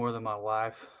Taylor Swift more than my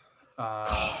wife.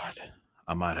 God,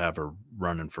 I might have her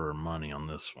running for her money on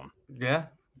this one. Yeah.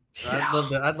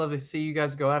 I'd love to see you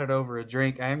guys go at it over a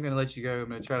drink. I am going to let you go. I'm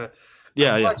going to try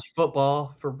to watch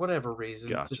football for whatever reason,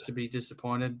 just to be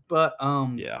disappointed. But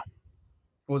what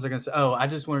was I going to say? Oh, I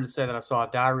just wanted to say that I saw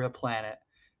Diarrhea Planet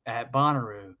at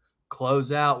Bonnaroo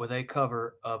close out with a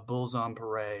cover of Bulls on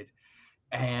Parade.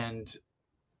 And,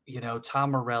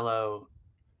 Tom Morello,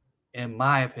 in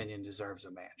my opinion, deserves a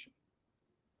mansion.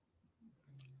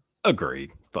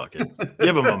 Agreed. Fuck it.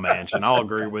 Give him a mansion. I'll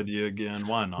agree with you again.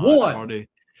 Why not?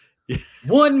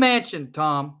 One mansion,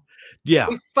 Tom. Yeah.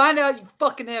 We find out you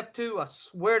fucking have two. I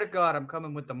swear to God, I'm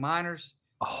coming with the miners.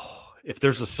 Oh, if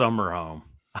there's a summer home,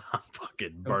 I'm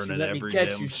fucking burning every damn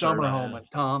catch you summer home,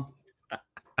 Tom.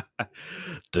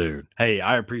 Dude, hey,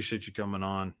 I appreciate you coming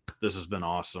on. This has been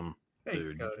awesome. Thanks,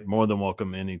 dude. Cody. More than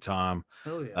welcome anytime.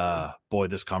 Hell yeah. Boy,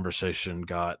 this conversation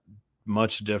got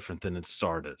much different than it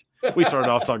started. We started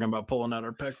off talking about pulling out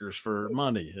our peckers for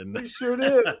money, and we sure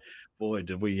did. Boy,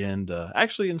 did we end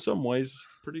actually in some ways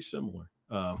pretty similar.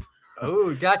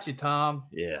 Oh, got you, Tom.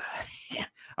 Yeah.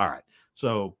 All right.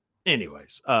 So,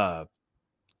 anyways,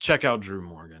 check out Drew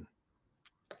Morgan.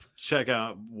 Check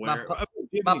out where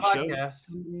my podcast.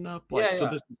 So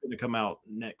this is going to come out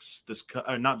next.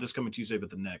 Not this coming Tuesday, but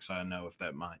the next. I don't know if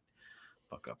that might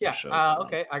fuck up the show.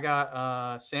 Okay. I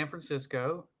got San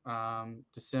Francisco,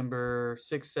 December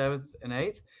 6th, 7th, and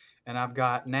 8th, and I've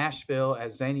got Nashville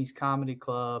at Zany's Comedy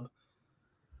Club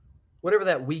whatever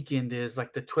that weekend is,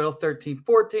 like the 12th, 13th,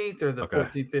 14th, or the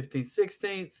 14th, 15th,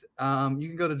 16th. You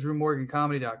can go to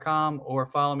drewmorgancomedy.com or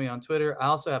follow me on Twitter. I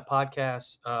also have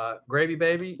podcasts. Gravy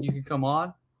Baby, you can come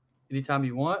on anytime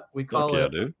you want. We call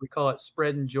it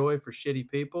spreading joy for shitty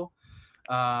people.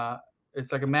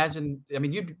 It's like, imagine, I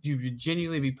mean, you'd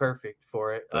genuinely be perfect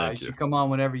for it. You should come on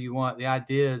whenever you want. The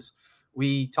idea is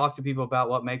we talk to people about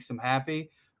what makes them happy.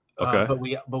 But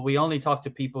we only talk to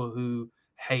people who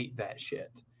hate that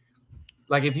shit.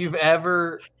 Like, if you've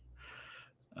ever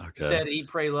said "Eat,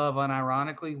 Pray, Love"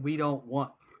 unironically, we don't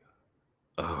want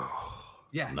you. Oh,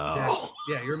 yeah, no. Exactly.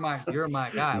 Yeah, you're my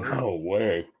guy. No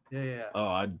way. Yeah. Oh,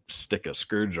 I'd stick a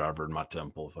screwdriver in my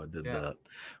temple if I did that.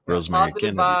 Rosemary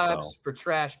Kennedy vibes style. For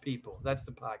trash people. That's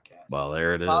the podcast. Well,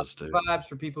 there it is, dude. Vibes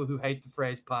for people who hate the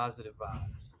phrase positive vibes.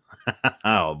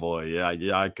 Oh boy,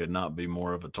 yeah, I could not be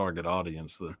more of a target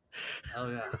audience than.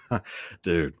 Oh yeah,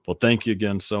 dude. Well, thank you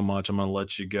again so much. I'm gonna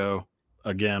let you go.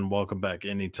 Again, welcome back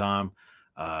anytime.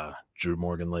 Drew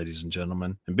Morgan, ladies and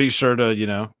gentlemen, and be sure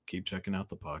to keep checking out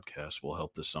the podcast. We'll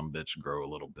help this sumbitch grow a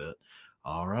little bit.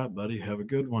 All right, buddy, have a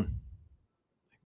good one.